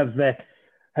Lennon's got to have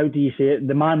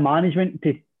the man management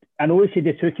to. I know he said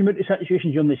they took him out of the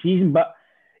situation during the season, but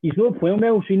he's not playing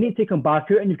well, so you need to take him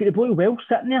back out, and you've got to play well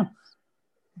sitting there.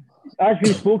 As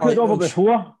we spoke about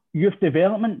before, youth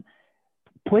development,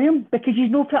 play him, because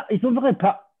he's not really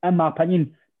put, in my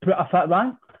opinion, put a fit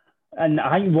rank. And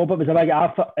I think Robert was a big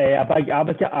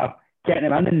advocate of getting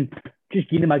him in and just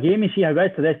giving him a game and see how he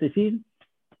is for the rest of the season.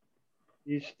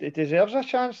 He deserves a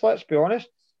chance, let's be honest.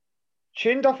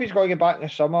 Shane Duffy's got to get back in the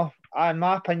summer. In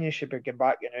my opinion, he should be getting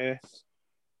back now.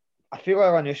 I feel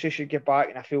like Lanucci should get back,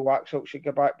 and I feel Waxel should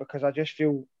get back, because I just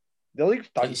feel the league's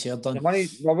done. The money,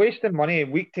 we're wasting money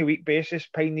on week-to-week basis,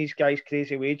 paying these guys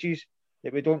crazy wages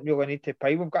that we don't really need to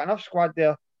pay. We've got enough squad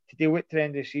there to deal with to the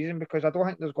end of the season, because I don't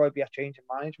think there's going to be a change in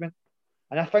management.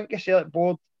 And I think the Celtic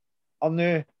board are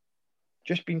now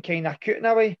just been kind of cute in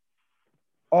a way.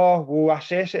 Oh, we'll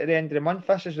assess it at the end of the month.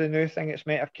 This is the new thing that's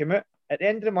might have come out. At the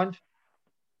end of the month,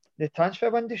 the transfer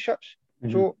window shuts.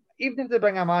 Mm-hmm. So even if they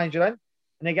bring a manager in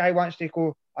and the guy wants to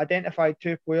go identify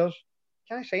 2 players,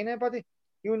 can't sign anybody.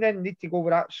 You'll then need to go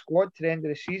with that squad to the end of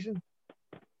the season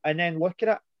and then look at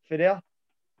it for there.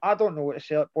 I don't know what the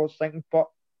Celtic board's thinking, but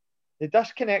the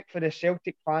disconnect for the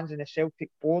Celtic fans and the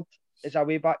Celtic board is a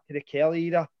way back to the Kelly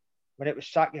era when it was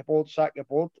sack your board, sack your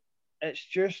board. It's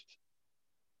just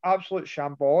absolute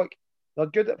shambolic. They're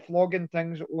good at flogging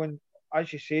things when,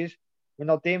 as you say, when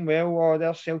they're doing well, or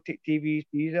there's Celtic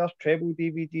DVDs, there's treble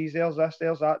DVDs, there's this,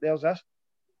 there's that, there's this.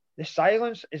 The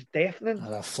silence is deafening.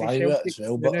 And a fly with it as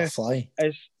well, but a fly.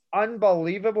 Is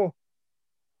unbelievable.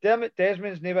 Dermot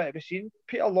Desmond's never to be seen.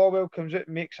 Peter Lawwell comes out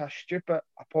and makes a stupid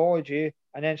apology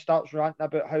and then starts ranting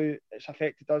about how it's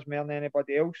affected us more than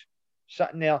anybody else.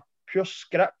 Sitting there, pure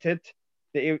scripted,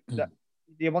 that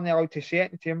they weren't allowed to say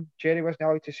it to him. Jerry wasn't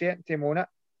allowed to say it to him on it.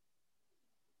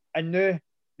 And now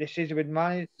they say they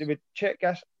would check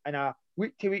this on a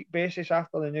week-to-week basis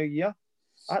after the new year.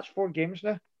 That's 4 games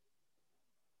now.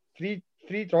 Three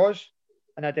draws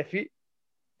and a defeat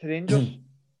to Rangers.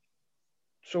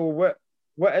 So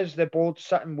what is the board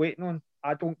sitting waiting on?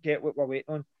 I don't get what we're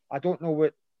waiting on. I don't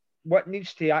know what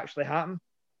needs to actually happen.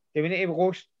 Do we need to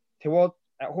lose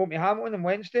at home to Hamilton on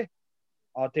Wednesday?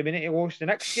 Or do we need to lose the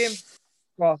next game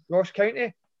for Ross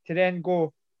County to then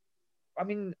go? I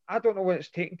mean, I don't know what it's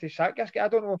taking to sack this guy. I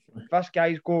don't know if this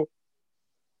guy's got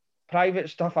private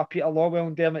stuff of Peter Lawwell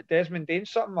and Dermot Desmond doing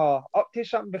something or up to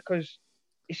something, because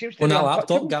he seems to be on a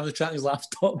laptop. Gavin's trying his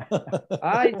laptop.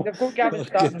 Aye, they've got Gavin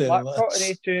starting his laptop, and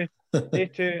they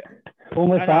two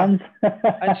only fans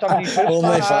and somebody's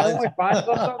only fans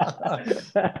or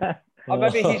something. Or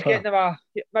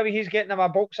maybe he's getting them a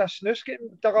box of snus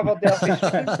getting delivered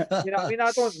there. You know what I mean?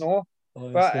 I don't know.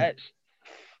 But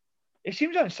he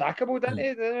seems unsackable, doesn't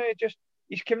he?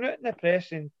 He's coming out in the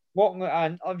press and walking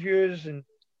out of interviews and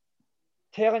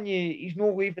telling you he's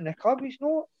not leaving the club. He's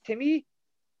not. To me,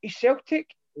 his Celtic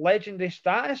legendary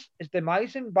status is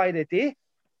demising by the day.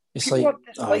 It's People are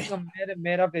disliking him more and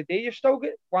more every day. You've still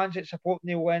got ones that support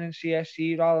Neil Lennon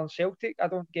CSC rather than Celtic. I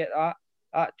don't get that.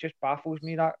 That just baffles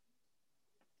me. That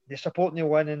they support Neil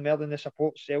Lennon more than they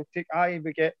support Celtic.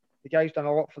 We get the guy's done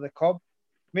a lot for the club,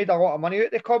 made a lot of money out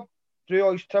of the club through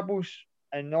all his troubles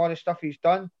and all the stuff he's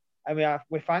done, and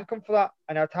we thank him for that,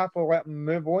 and I'd happily let him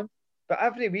move on. But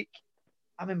every week,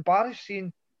 I'm embarrassed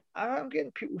seeing. I'm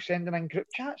getting people sending in group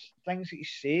chats things that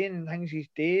he's saying and things he's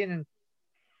doing, and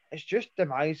it's just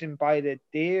demising by the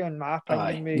day, on my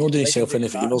opinion. Not doing himself any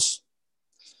favours.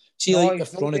 See,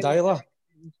 if Ronnie Dyler,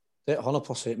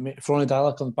 100%, mate. If Ronnie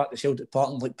Dyler comes back to Celtic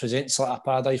Park and presents like a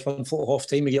Paradise One photo half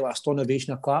time, we get like a standing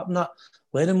ovation or clapping that,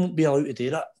 Lennon won't be allowed to do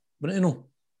that. Wouldn't you know?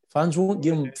 Fans won't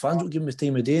give him the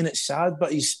time of day, and it's sad,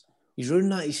 but he's ruining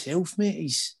that himself, mate.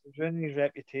 He's ruining his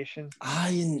reputation.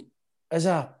 And as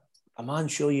a man,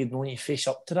 sure you'd know you face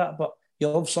up to that, but you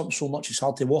love something so much it's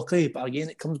hard to walk away. But again,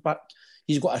 it comes back,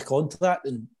 he's got a contract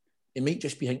and he might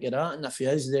just be thinking that, and if he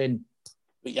is, then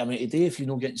what you meant to do if you're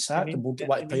not getting sacked, the board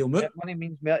want to pile him out. Money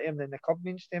means more to him than the club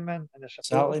means to him, and the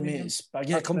support. Exactly, mate. But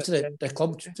again, it comes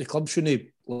to the club shouldn't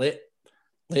let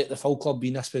the full club be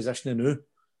in this position now.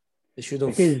 They should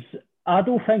have. Because I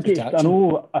don't think it's. I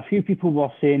know a few people were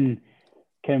saying,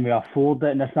 can we afford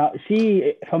it and this and that.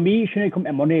 See, for me, it shouldn't come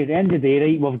to money. At the end of the day,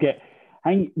 right, we've got, I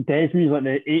think Desmond's like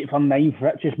the 8th or 9th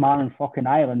richest man in fucking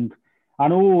Ireland. I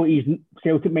know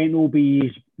Celtic might not be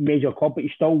his major club, but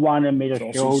he's still one of the major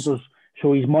shareholders.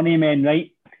 So he's money men,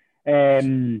 right?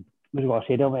 What was I going to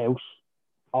say there? What else?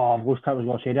 Oh, I've lost what I was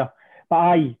going to say there.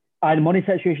 But the money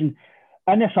situation.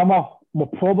 In the summer, we're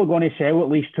probably going to sell at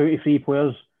least 2 to 3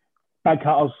 players. Big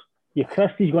hitters. Your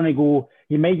Christie's going to go.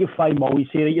 You might get 5 mil. You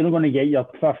say, right, you're not going to get your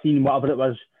 15, whatever it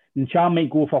was. And Chan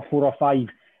might go for 4 or 5.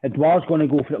 Edouard's going to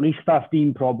go for at least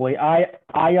 15, probably.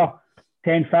 Ayer,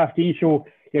 10, 15. So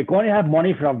you're going to have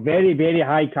money for a very, very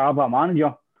high caliber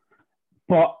manager.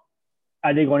 But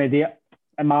are they going to do it?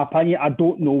 In my opinion, I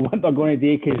don't know what they're going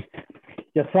to do, because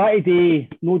you're trying to do,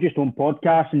 not just on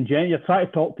podcasts and you're trying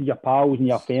to talk to your pals and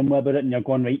your family about it, and you're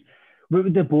going, right, what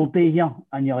would the board do here?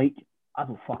 And you're like, I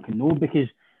don't fucking know, because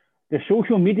the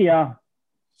social media,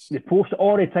 they post it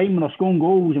all the time when they're scoring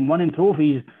goals and winning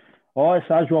trophies. Oh, it's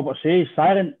as Robert says,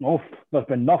 silent. Oh, there's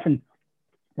been nothing.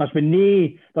 There's been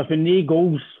no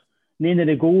goals, none of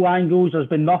the goal angles. There's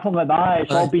been nothing like that.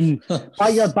 It's all been buy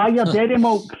your dairy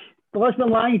milk. Let's be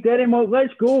lying, dairy milk.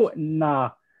 Let's go.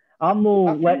 Nah, I'm no.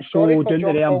 Let's go down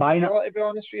to there and buying it. To be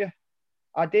honest with you,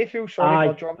 I do feel sorry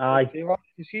for John Aye. Taylor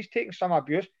because he's taking some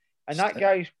abuse, and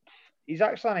that he's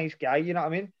actually a nice guy. You know what I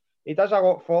mean? He does a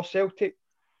lot for Celtic,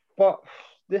 but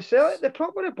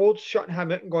probably the board's shutting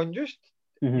him out and going, just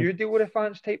you deal with the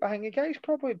fans type of thing. The guy's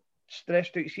probably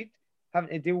stressed out his head having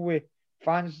to deal with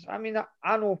fans. I mean,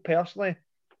 I know personally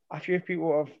a few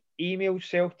people have emailed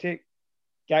Celtic,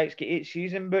 guys get 8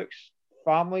 season books,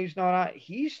 families and all that.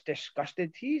 He's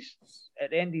disgusted. He's at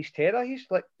the end of his tether. He's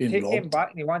like taking him back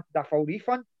and he wanted a full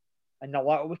refund. And they're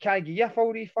like, we can't give you a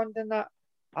full refund in that.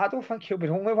 I don't think he'll be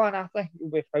the only one. I think he'll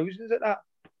be thousands at that.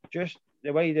 Just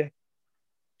the way they...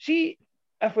 See,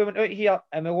 if we went out here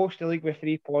and we lost the league with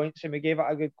 3 points and we gave it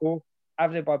a good go,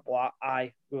 everybody be like,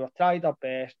 aye, we were tried our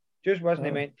best. Just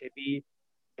wasn't meant to be.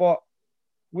 But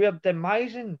we're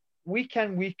demising week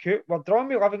in, week out. We're drawing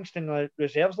with Livingston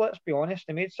reserves, let's be honest.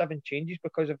 They made 7 changes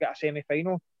because they've got a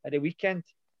semi-final at the weekend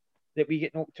that we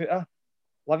get knocked out of.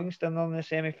 Livingston are in the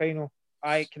semi-final.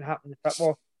 Aye, it can happen in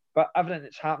football. But everything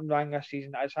that's happened wrong this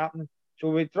season is happening. So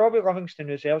we draw with Livingston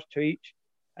reserves 2 each,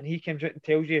 and he comes out and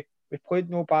tells you, we played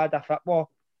no bad at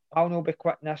football. I'll not be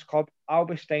quitting this club. I'll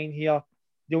be staying here.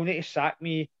 They'll need to sack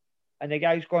me. And the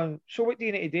guy's going, so what do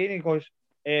you need to do? And he goes,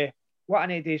 what I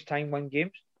need to do is time 1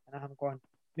 games. And I'm going,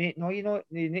 mate, no, you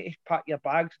need to pack your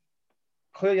bags,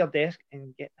 clear your desk,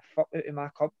 and get the fuck out of my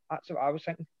club. That's what I was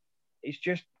thinking.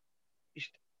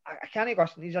 I can't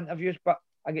listen to these interviews, but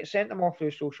I get sent them off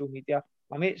through social media.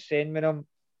 My mates send me them.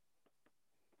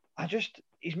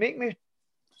 He's making me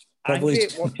angry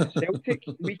at watching Celtic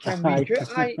week in, week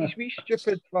out. Aye, he's wee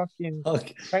stupid fucking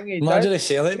thing he Imagine does. a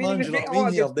Celtic man, you know what I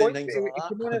mean? You're doing things like that.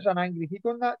 He came on as an angry heat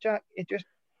on that, Jack.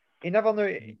 He never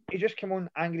knew. He just came on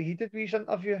angry heated with his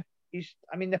interview.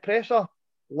 The presser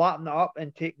lapping it up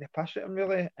and taking the piss at him,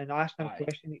 really, and asking him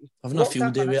questions. Having a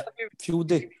field day with it. Field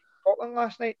day. Scotland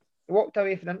last night. He walked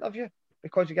away from the interview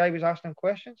because the guy was asking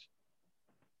questions.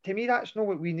 To me, that's not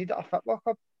what we need at a football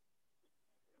club.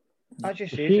 I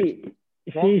just say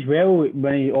as well,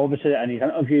 when he obviously in his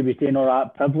interview was doing all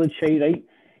that privilege shit, right?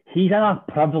 He's in a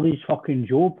privileged fucking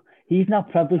job. He's in a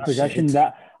privileged position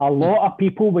that a lot of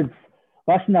people would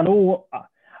listen. I know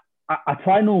I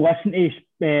try not to listen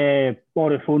to all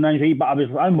the phone lines, right? But I was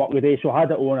in work today, so I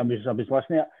had it on. I was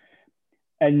listening to it,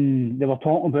 and they were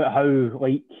talking about how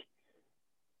like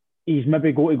he's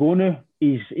maybe got to go now.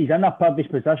 He's in a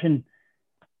privileged position.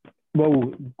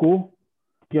 Well, go.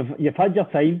 You've had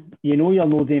your time. You know you're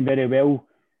not doing very well.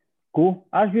 Go.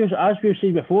 As we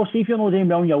said before, see if you're not doing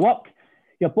well in your work,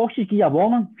 your bosses give you a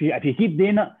warning. If you keep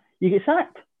doing it, you get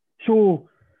sacked. So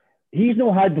he's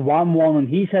not had 1 warning.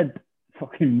 He's had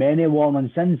fucking many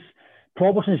warnings since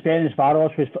probably since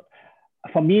Ferencváros was.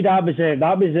 For me, that was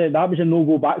a no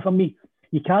go back for me.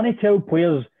 You can't tell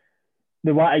players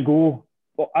they want to go.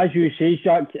 But as you say,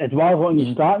 Jack, Edouard's when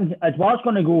you're starting, Edouard's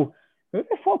going to go, who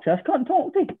the fuck's this? Can't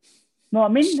talk to. Know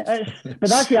what I mean? But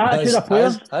that's the attitude of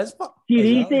players. See,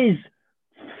 these days,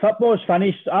 football's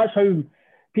finished. That's how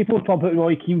people talk about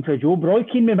Roy Keane for a job. Roy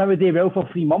Keane may maybe do well for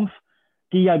 3 months,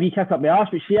 give you a wee kick up the arse,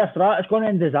 but see, after that, it's going to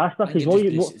end disaster.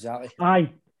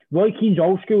 Roy Keane's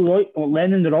old school,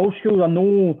 Lennon, they're old school. They're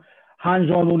no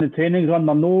hands-on on the training ground.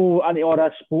 They're no into all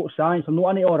that sports science. They're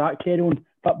not into all that carry on.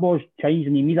 Football's changed,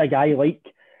 and you need a guy like,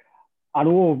 I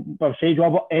know I've said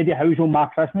Robert Eddie Howe's on my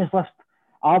Christmas list.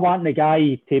 I want the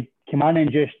guy to come in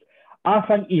and just, I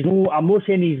think I'm not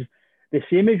saying he's the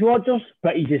same as Rodgers,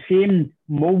 but he's the same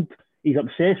mould. He's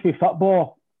obsessed with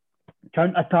football,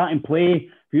 counter-attacking play.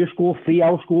 If you score 3,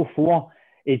 I'll score 4.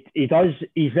 He's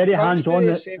very hands-on.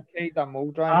 The same kind of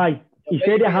mould, right? Aye, he's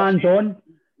very hands-on.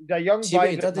 The young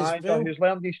vibrant manager who's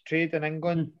learned his trade in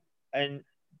England and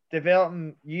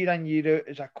developing year in, year out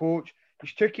as a coach.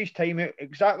 He's took his time out,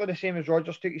 exactly the same as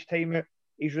Rodgers took his time out.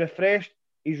 He's refreshed.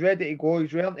 He's ready to go.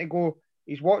 He's ready to go.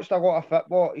 He's watched a lot of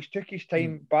football. He's took his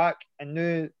time back, and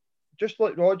now, just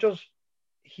like Rodgers,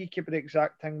 he could be the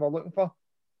exact thing we're looking for.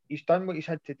 He's done what he's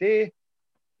had today.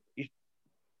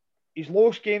 He's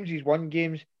lost games. He's won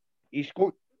games. He's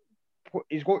got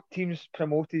teams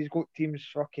promoted. He's got teams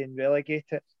fucking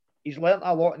relegated. He's learnt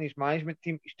a lot in his management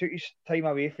team. He's took his time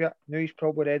away for it. Now he's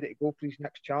probably ready to go for his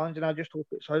next challenge, and I just hope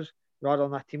it's his rather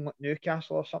than a team like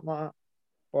Newcastle or something like that.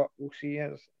 But we'll see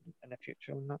in the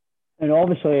future on that. And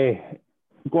obviously,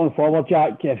 going forward,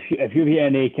 Jack, if you've got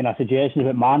any kind of suggestions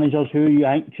about managers who you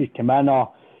think should come in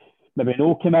or maybe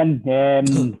no come in,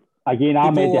 again,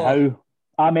 I'm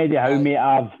Eddie Howe, mate.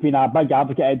 I've been a big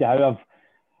advocate of Eddie Howe. I've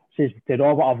said to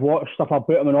Robert, I've watched stuff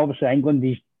about him, and obviously England,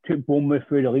 he's took Bournemouth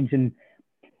through the leagues, and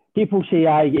people say,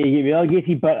 he get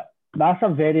relegated, but that's a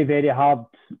very, very hard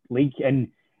league, and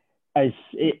I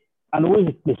know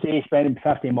they say he's spending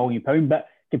 £50 million, but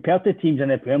compared to teams in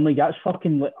the Premier League, that's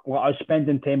fucking like us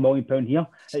spending £10 million here.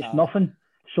 It's nothing.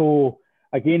 So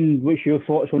again, what's your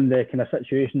thoughts on the kind of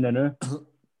situation now? I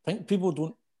think people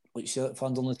don't like say that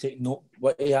fans only take note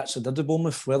what he actually did with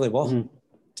Bournemouth, where they were,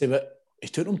 to what he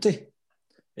took them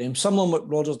to. Similar what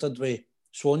Rodgers did with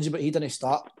Swansea, but he didn't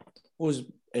start.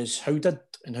 Is how did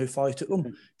and how far he took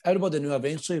them. Everybody knew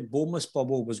eventually Bournemouth's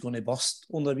bubble was going to burst.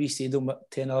 Only we stadium at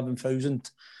 10,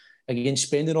 11,000. Again,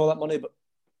 spending all that money, but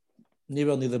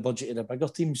nowhere near the budget of the bigger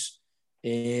teams.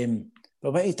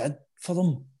 But what he did for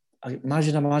them, I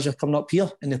imagine a manager coming up here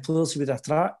and the players he would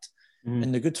attract.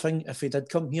 And the good thing, if he did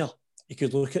come here, he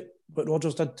could look at what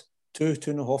Rodgers did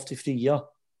 2.5 to 3 years.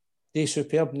 They're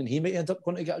superb, and he might end up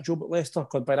going to get a job at Leicester,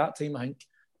 because by that time I think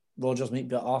Rodgers might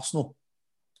be at Arsenal.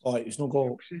 He's not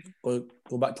going to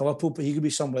go back to Liverpool, but he could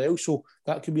be somewhere else. So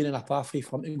that could be in a pathway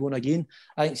for him to go in again.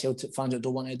 I think Celtic fans that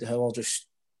don't want Eddie Howe are just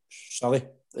silly.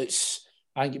 I think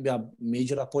it'd be a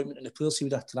major appointment, and the players he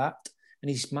would attract.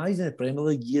 And he's managed in the Premier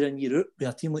League year in, year out with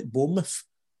a team like Bournemouth.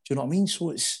 Do you know what I mean?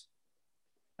 So it's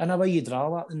in a way you'd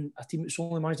rather that than a team that's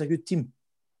only managed a good team,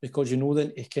 because you know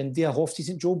that he can do a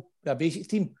half-decent job with a basic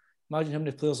team. Imagine him,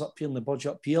 the players up here and the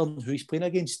budget up here and who he's playing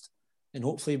against. And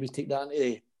hopefully we take that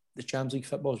into the Champions League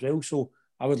football as well. So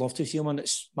I would love to see him, and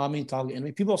it's my main target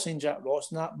anyway. People are saying Jack Ross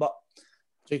and that, but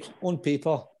on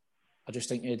paper, I just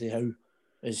think Eddie Howe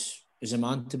is a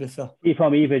man, to be fair. See, for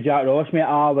me, for Jack Ross, mate,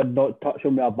 I would not touch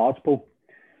him with a barge pole.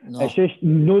 No. It's just, the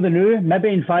new, maybe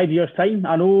in 5 years' time.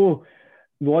 I know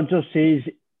Rodgers says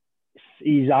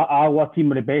he's our team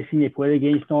with the best team he played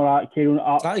against and all that.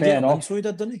 Fair enough. So he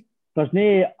did, didn't he?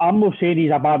 I'm not saying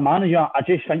he's a bad manager. I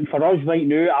just think for us right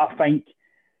now, I think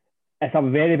it's a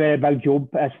very, very big job.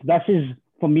 This is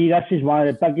one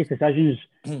of the biggest decisions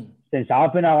since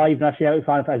I've been alive, and I say out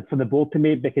fan for the board to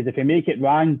make, because if you make it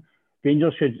wrong,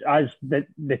 Rangers should, as the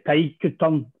tide could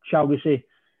turn, shall we say,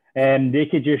 they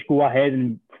could just go ahead,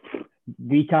 and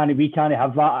we can't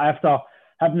have that. After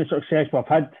having the success we've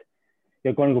had,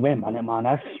 you're going to go, wait a minute,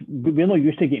 man, we're not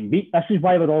used to getting beat. This is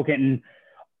why we're all getting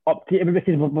up to it,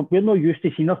 because we're not used to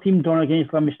seeing our team drawn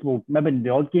against Liverpool, maybe in the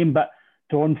odd game, but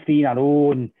drawn 3 in a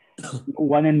row and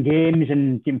winning games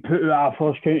and getting put out our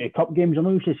first county cup games. I'm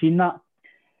not used to seeing that.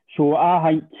 So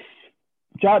I think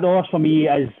Jack Ross for me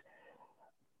is,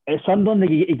 it's Sunderland.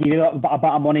 He gave up a bit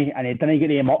of money and he didn't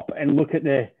get him up. And look at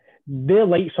they're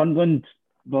like Sunderland.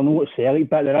 They're not Celtic,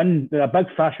 but they're a big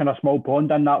fish in a small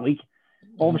pond in that league.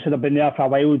 Obviously they've been there for a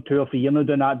while, 2 or 3 years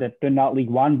now doing that League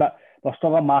One, but they're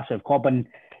still a massive club, and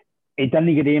he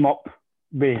didn't get him up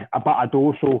with a bit of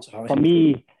dough. So for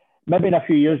me, maybe in a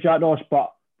few years, Jack Ross,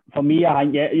 but for me, I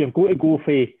think you've got to go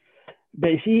for.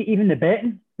 But see, even the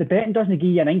betting doesn't give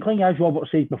you an inkling, as Robert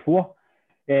said before.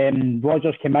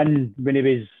 Rodgers came in when he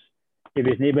was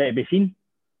nowhere to be seen.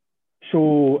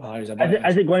 So is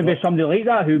it going to be somebody like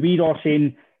that who we're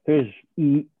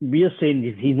saying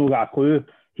he's not got a clue,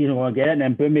 he's not going to get it, and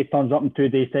then boom, he turns up in 2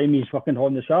 days' time, he's fucking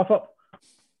holding the scarf up.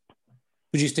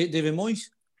 Would you take David Moyes?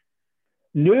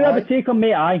 No, I would take him,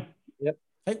 mate. Aye. Yep.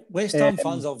 I think West Ham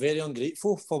fans are very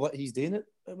ungrateful for what he's doing at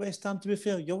West Ham, to be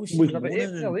fair. You always see him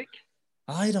in the league.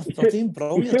 Aye, they're doing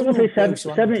brilliant. He's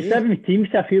took seven teams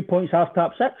to a few points after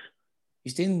top 6.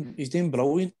 He's doing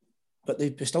brilliant, but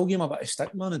they still give him a bit of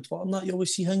stick, man, and Twitter and that. You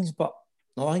always see things, but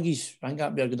no, I think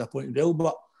that'd be a good appointment as well.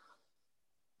 But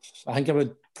I think I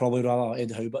would probably rather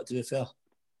Eddie Howe, but to be fair.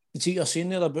 And see what you're saying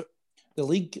there about the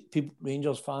league, people,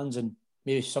 Rangers fans and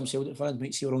maybe some Celtic fans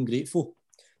might say we're ungrateful.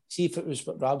 See, if it was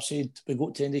what Rab said, we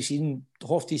got to end the season,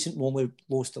 half decent, we only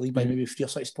lost the league by maybe 3 or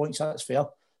 6 points, that's fair.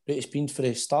 But it's been for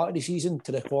the start of the season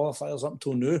to the qualifiers up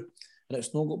until now, and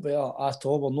it's not got better at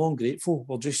all. We're not ungrateful,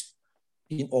 we're just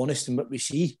being honest in what we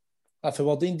see. If we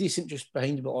were doing decent just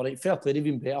behind, but all right, fair play,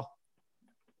 even better.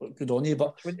 Good on you,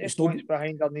 but it's not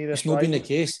been the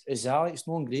case. Exactly, it's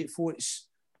not ungrateful. It's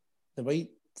the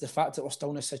fact that we're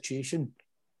still in a situation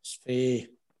for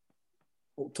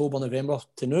October, November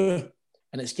to now,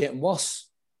 and it's getting worse,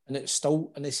 and it's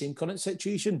still in the same current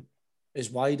situation, is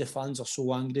why the fans are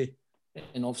so angry,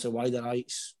 and obviously why the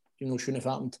riots, shouldn't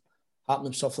have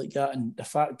happened, stuff like that. And the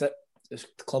fact that the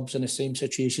club's in the same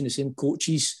situation, the same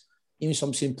coaches, even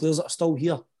some same players that are still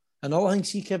here. And all I think,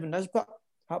 see Kevin Nisbet,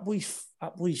 that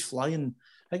boy's flying.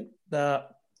 I think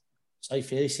that Cy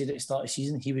Ferry said at the start of the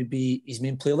season he would be his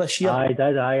main player this year. Aye,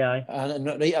 did, aye. And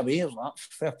right away, I was like,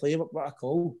 fair play, what a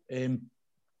call. Seen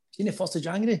the 1st of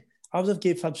January, I would have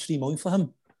gave Hibs 3 million for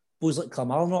him. Boys like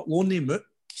Klamala, not loaning him out.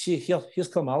 Say, here's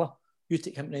Klamala. You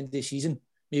take him at the end of the season.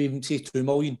 Maybe even say 2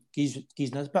 million, Geez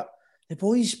Nisbet. The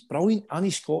boy's brilliant, and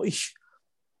he's Scottish.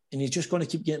 And he's just going to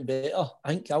keep getting better. I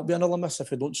think that'll be another miss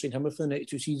if we don't sign him for the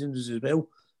next 2 seasons as well.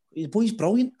 the boy's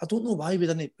brilliant. I don't know why we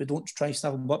don't try and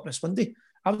snap him up this Monday.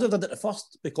 I would have done it at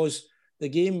first because the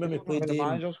game when we played the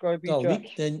manager's got to be the Jack.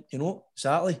 week, then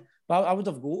exactly. But I would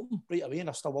have got him right away, and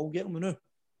I still will get him now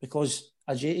because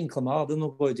Ajay and Clamar, they're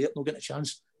not going to do it, not getting a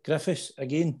chance. Griffiths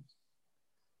again,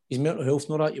 his mental health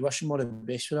and all that. You wish him all the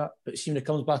best for that. But see when he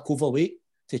comes back overweight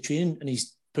to training and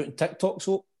he's putting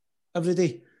TikToks up every day.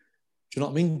 Do you know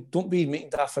what I mean? Don't be making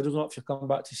daft fiddles up if you come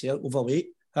back to say overweight.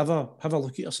 Have a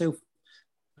look at yourself.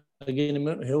 Again, the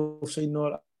mental health side,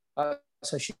 no,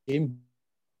 that's a shame.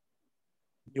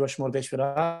 You wish more best for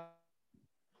that.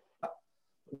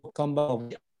 Come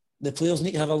back. The players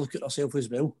need to have a look at themselves as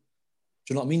well. Do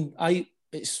you know what I mean?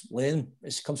 It's Len,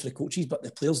 it comes for the coaches, but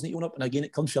the players need to own up. And again,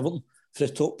 it comes for everything, for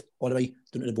the top all the way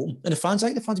down to the bottom. And the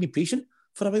fans be patient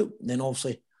for a while. And then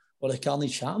obviously, the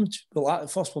carnage happens. Well,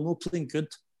 at first, we're not playing good,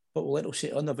 but we'll let them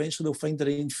sit on. Eventually, they'll find their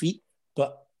own feet.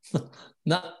 But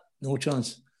no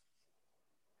chance.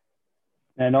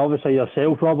 And obviously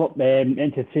yourself, Robert,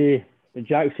 and to say what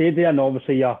Jack said there, and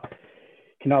obviously your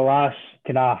last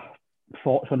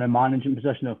thoughts on the management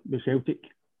position of the Celtic.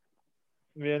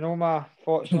 You know my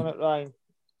thoughts on it, Ryan.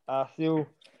 I feel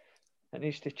it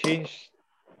needs to change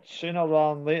sooner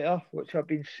rather than later, which I've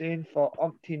been saying for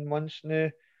umpteen months now.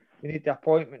 We need the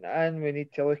appointment in. We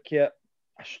need to look at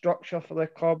a structure for the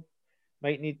club.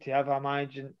 Might need to have a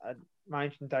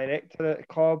managing director at the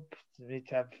club. We need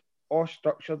to have all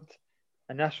structured.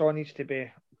 And this all needs to be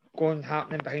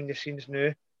happening behind the scenes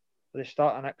now for the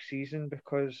start of next season,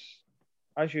 because,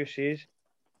 as you say,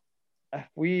 if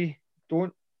we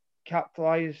don't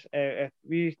capitalise, if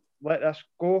we let this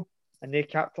go and they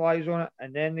capitalise on it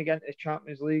and then they get into the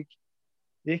Champions League,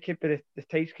 they could be the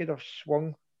tides could have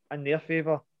swung in their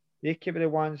favour. They could be the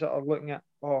ones that are looking at,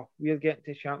 we're getting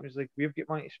to the Champions League, we've got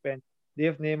money to spend, they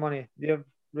have no money, they've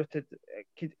rooted. It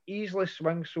could easily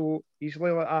swing so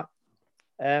easily like that.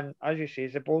 As you say,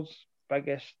 it's the board's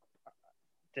biggest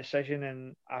decision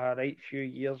in a right few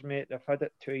years, mate. They've had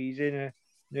it too easy now.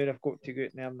 Now they've got to go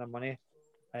out and earn their money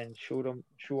and show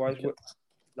us what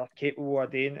they're capable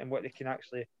of doing and what they can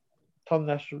actually turn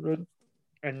this around.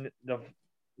 And they've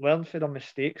learned from their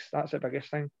mistakes. That's the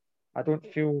biggest thing. I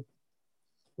don't feel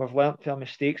we've learned from their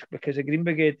mistakes, because the Green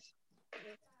Brigade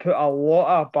put a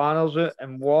lot of banners out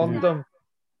and warned them,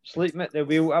 sleeping at the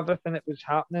wheel, everything that was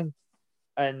happening.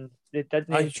 And they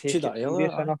didn't take it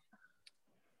serious enough.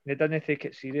 They didn't take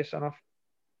it serious enough.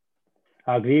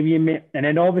 I agree with you, mate. And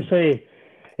then obviously,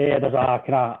 there's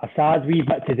a sad wee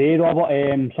bit today, Robert.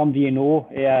 Somebody you know,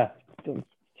 a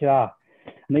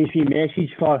nice wee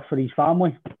message for his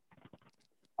family.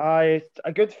 A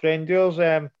good friend of yours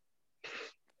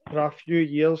for a few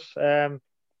years, Billy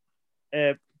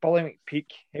McPeak.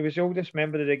 He was the oldest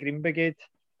member of the Green Brigade.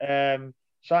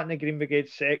 Sat in the Green Brigade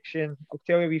section. I'll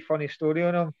tell you a wee funny story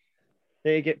on him.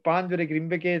 He got banned with the Green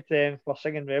Brigade for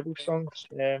singing rebel songs.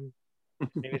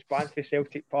 He was banned for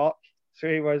Celtic Park. So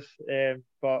he was.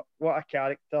 But what a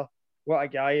character. What a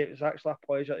guy. It was actually a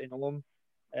pleasure to know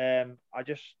him. I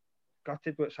just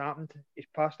gutted what's happened. He's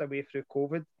passed away through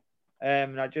COVID.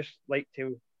 And I just like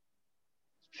to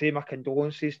say my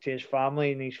condolences to his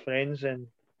family and his friends, and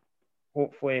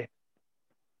hopefully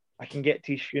I can get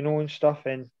to his funeral and stuff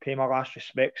and pay my last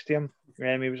respects to him.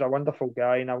 He was a wonderful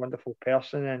guy and a wonderful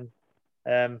person,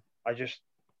 and I just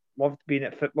loved being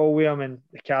at football with him and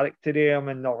the character of him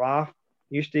and the laugh.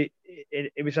 It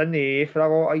was in the AA for a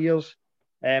lot of years,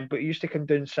 but he used to come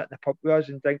down and sit in the pub with us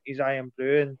and drink his Iron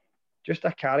Brew, and just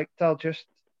a character, just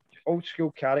old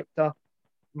school character,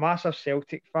 massive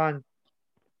Celtic fan.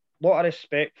 Lot of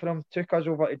respect for him. Took us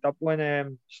over to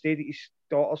Dublin, stayed at his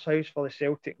daughter's house for the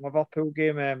Celtic Liverpool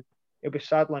game. He'll be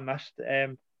sadly missed.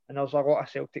 And there's a lot of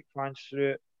Celtic fans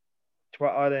through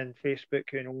Twitter and Facebook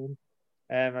who know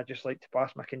him. I'd just like to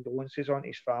pass my condolences on to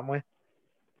his family.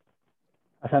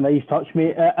 That's a nice touch,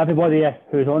 mate. Everybody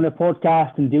who's on the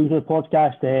podcast and deals with the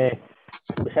podcast,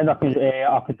 we send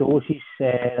our condolences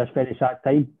this very sad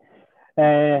time.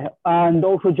 And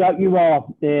also, Jack, you were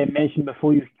mentioned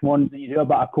before you came on that you do a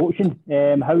bit of coaching.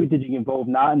 How did you get involved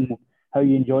in that, and how are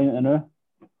you enjoying it now?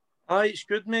 Aye, it's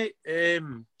good, mate.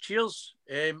 Cheers.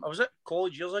 I was at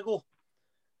college years ago,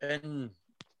 and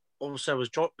obviously I was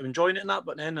enjoying it and that,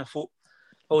 but then I thought,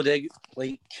 I was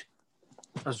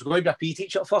going to be a PE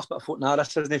teacher at first, but I thought, nah,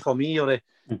 this isn't for me, or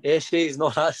the essays and all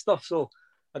that stuff. So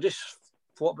I just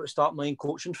thought about starting my own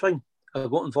coaching thing. I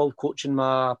got involved coaching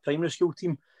my primary school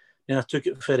team, and I took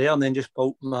it for there and then just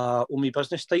built my own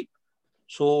business type.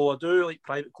 So I do like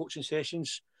private coaching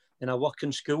sessions, and I work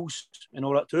in schools and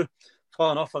all that too.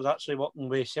 Far enough, I was actually working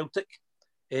with Celtic.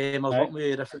 I was working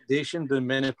with the Foundation, doing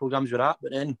many programmes with that,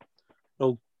 but then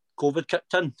COVID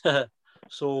kicked in.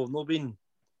 So I've not been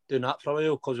doing that for a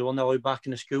while because we weren't allowed back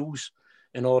in the schools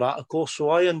and all that, of course. So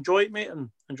I enjoy it, mate, and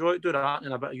enjoy doing that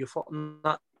and a bit of your foot and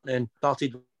that. And then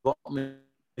started working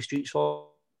the streets for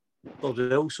as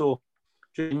well. So,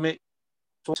 mate,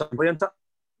 so brilliant. As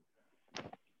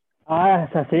I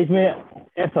said, mate,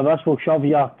 after this we'll shove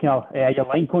your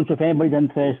line coach if anybody's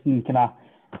interested in kind of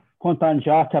contacting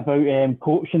Jack about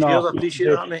coaching. Cheers, I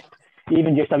appreciate that, mate.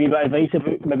 Even just a wee bit of advice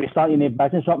about maybe starting a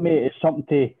business up, mate. It's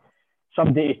somebody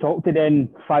to talk to then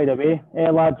fire away,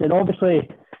 lads. And obviously,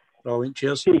 brilliant,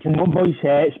 cheers. Come on, boys.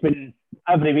 It's been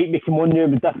every week we come on now,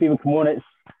 but if we come on, it's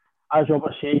as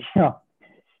Robert says,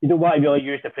 you don't want to really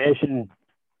use depression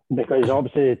because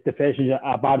obviously depression is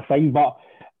a bad thing, but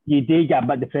you do get a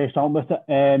bit depressed on with it.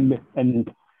 And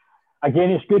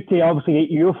again, it's good to obviously get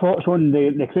your thoughts on the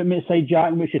recruitment side,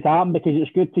 Jack, and what should happen, because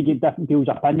it's good to get different people's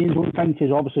opinions on things,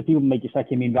 because obviously people might get sick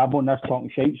of me rabbling this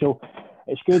talking shit. So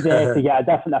it's good to get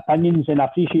different opinions, and I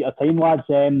appreciate your time, lads.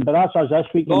 But that's us this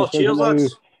week. Cheers,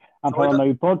 lads. I'm for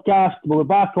my podcast. We'll be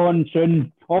back on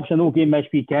soon. Obviously, no game this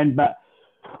weekend, but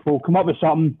we'll come up with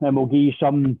something and we'll give you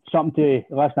something to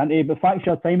listen to. But thanks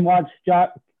for your time, lads. Jack,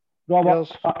 Robert,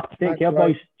 take care,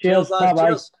 boys. Cheers. Bye-bye.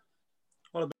 Cheers.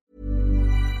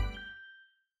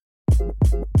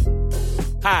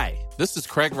 Hi, this is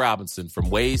Craig Robinson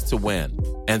from Ways to Win,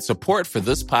 and support for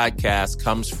this podcast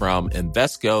comes from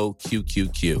Invesco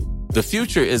QQQ. The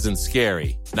future isn't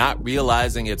scary. Not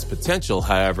realizing its potential,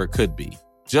 however, could be.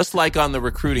 Just like on the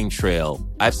recruiting trail,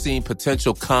 I've seen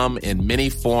potential come in many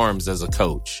forms as a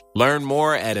coach. Learn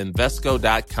more at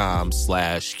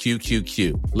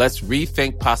Invesco.com/QQQ. Let's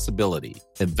rethink possibility.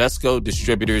 Invesco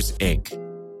Distributors, Inc.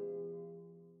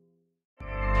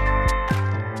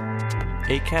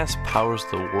 Acast powers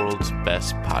the world's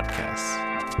best podcasts.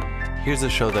 Here's a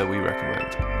show that we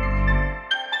recommend.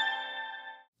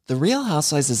 The Real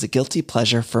Housewives is a guilty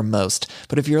pleasure for most,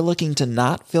 but if you're looking to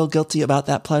not feel guilty about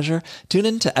that pleasure, tune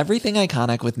in to Everything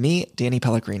Iconic with me, Danny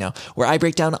Pellegrino, where I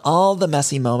break down all the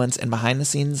messy moments and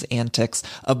behind-the-scenes antics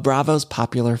of Bravo's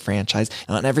popular franchise.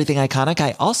 And on Everything Iconic,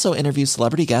 I also interview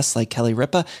celebrity guests like Kelly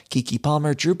Ripa, Keke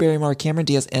Palmer, Drew Barrymore, Cameron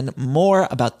Diaz, and more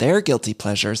about their guilty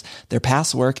pleasures, their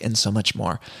past work, and so much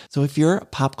more. So if you're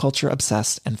pop culture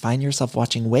obsessed and find yourself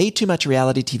watching way too much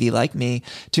reality TV like me,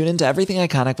 tune into Everything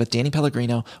Iconic with Danny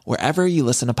Pellegrino, wherever you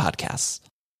listen to podcasts.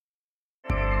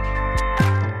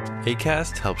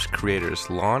 Acast helps creators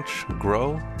launch,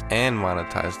 grow, and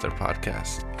monetize their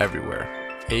podcasts everywhere.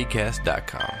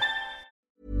 Acast.com.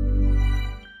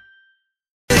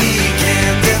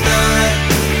 Can't deny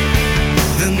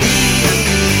the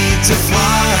need to fly.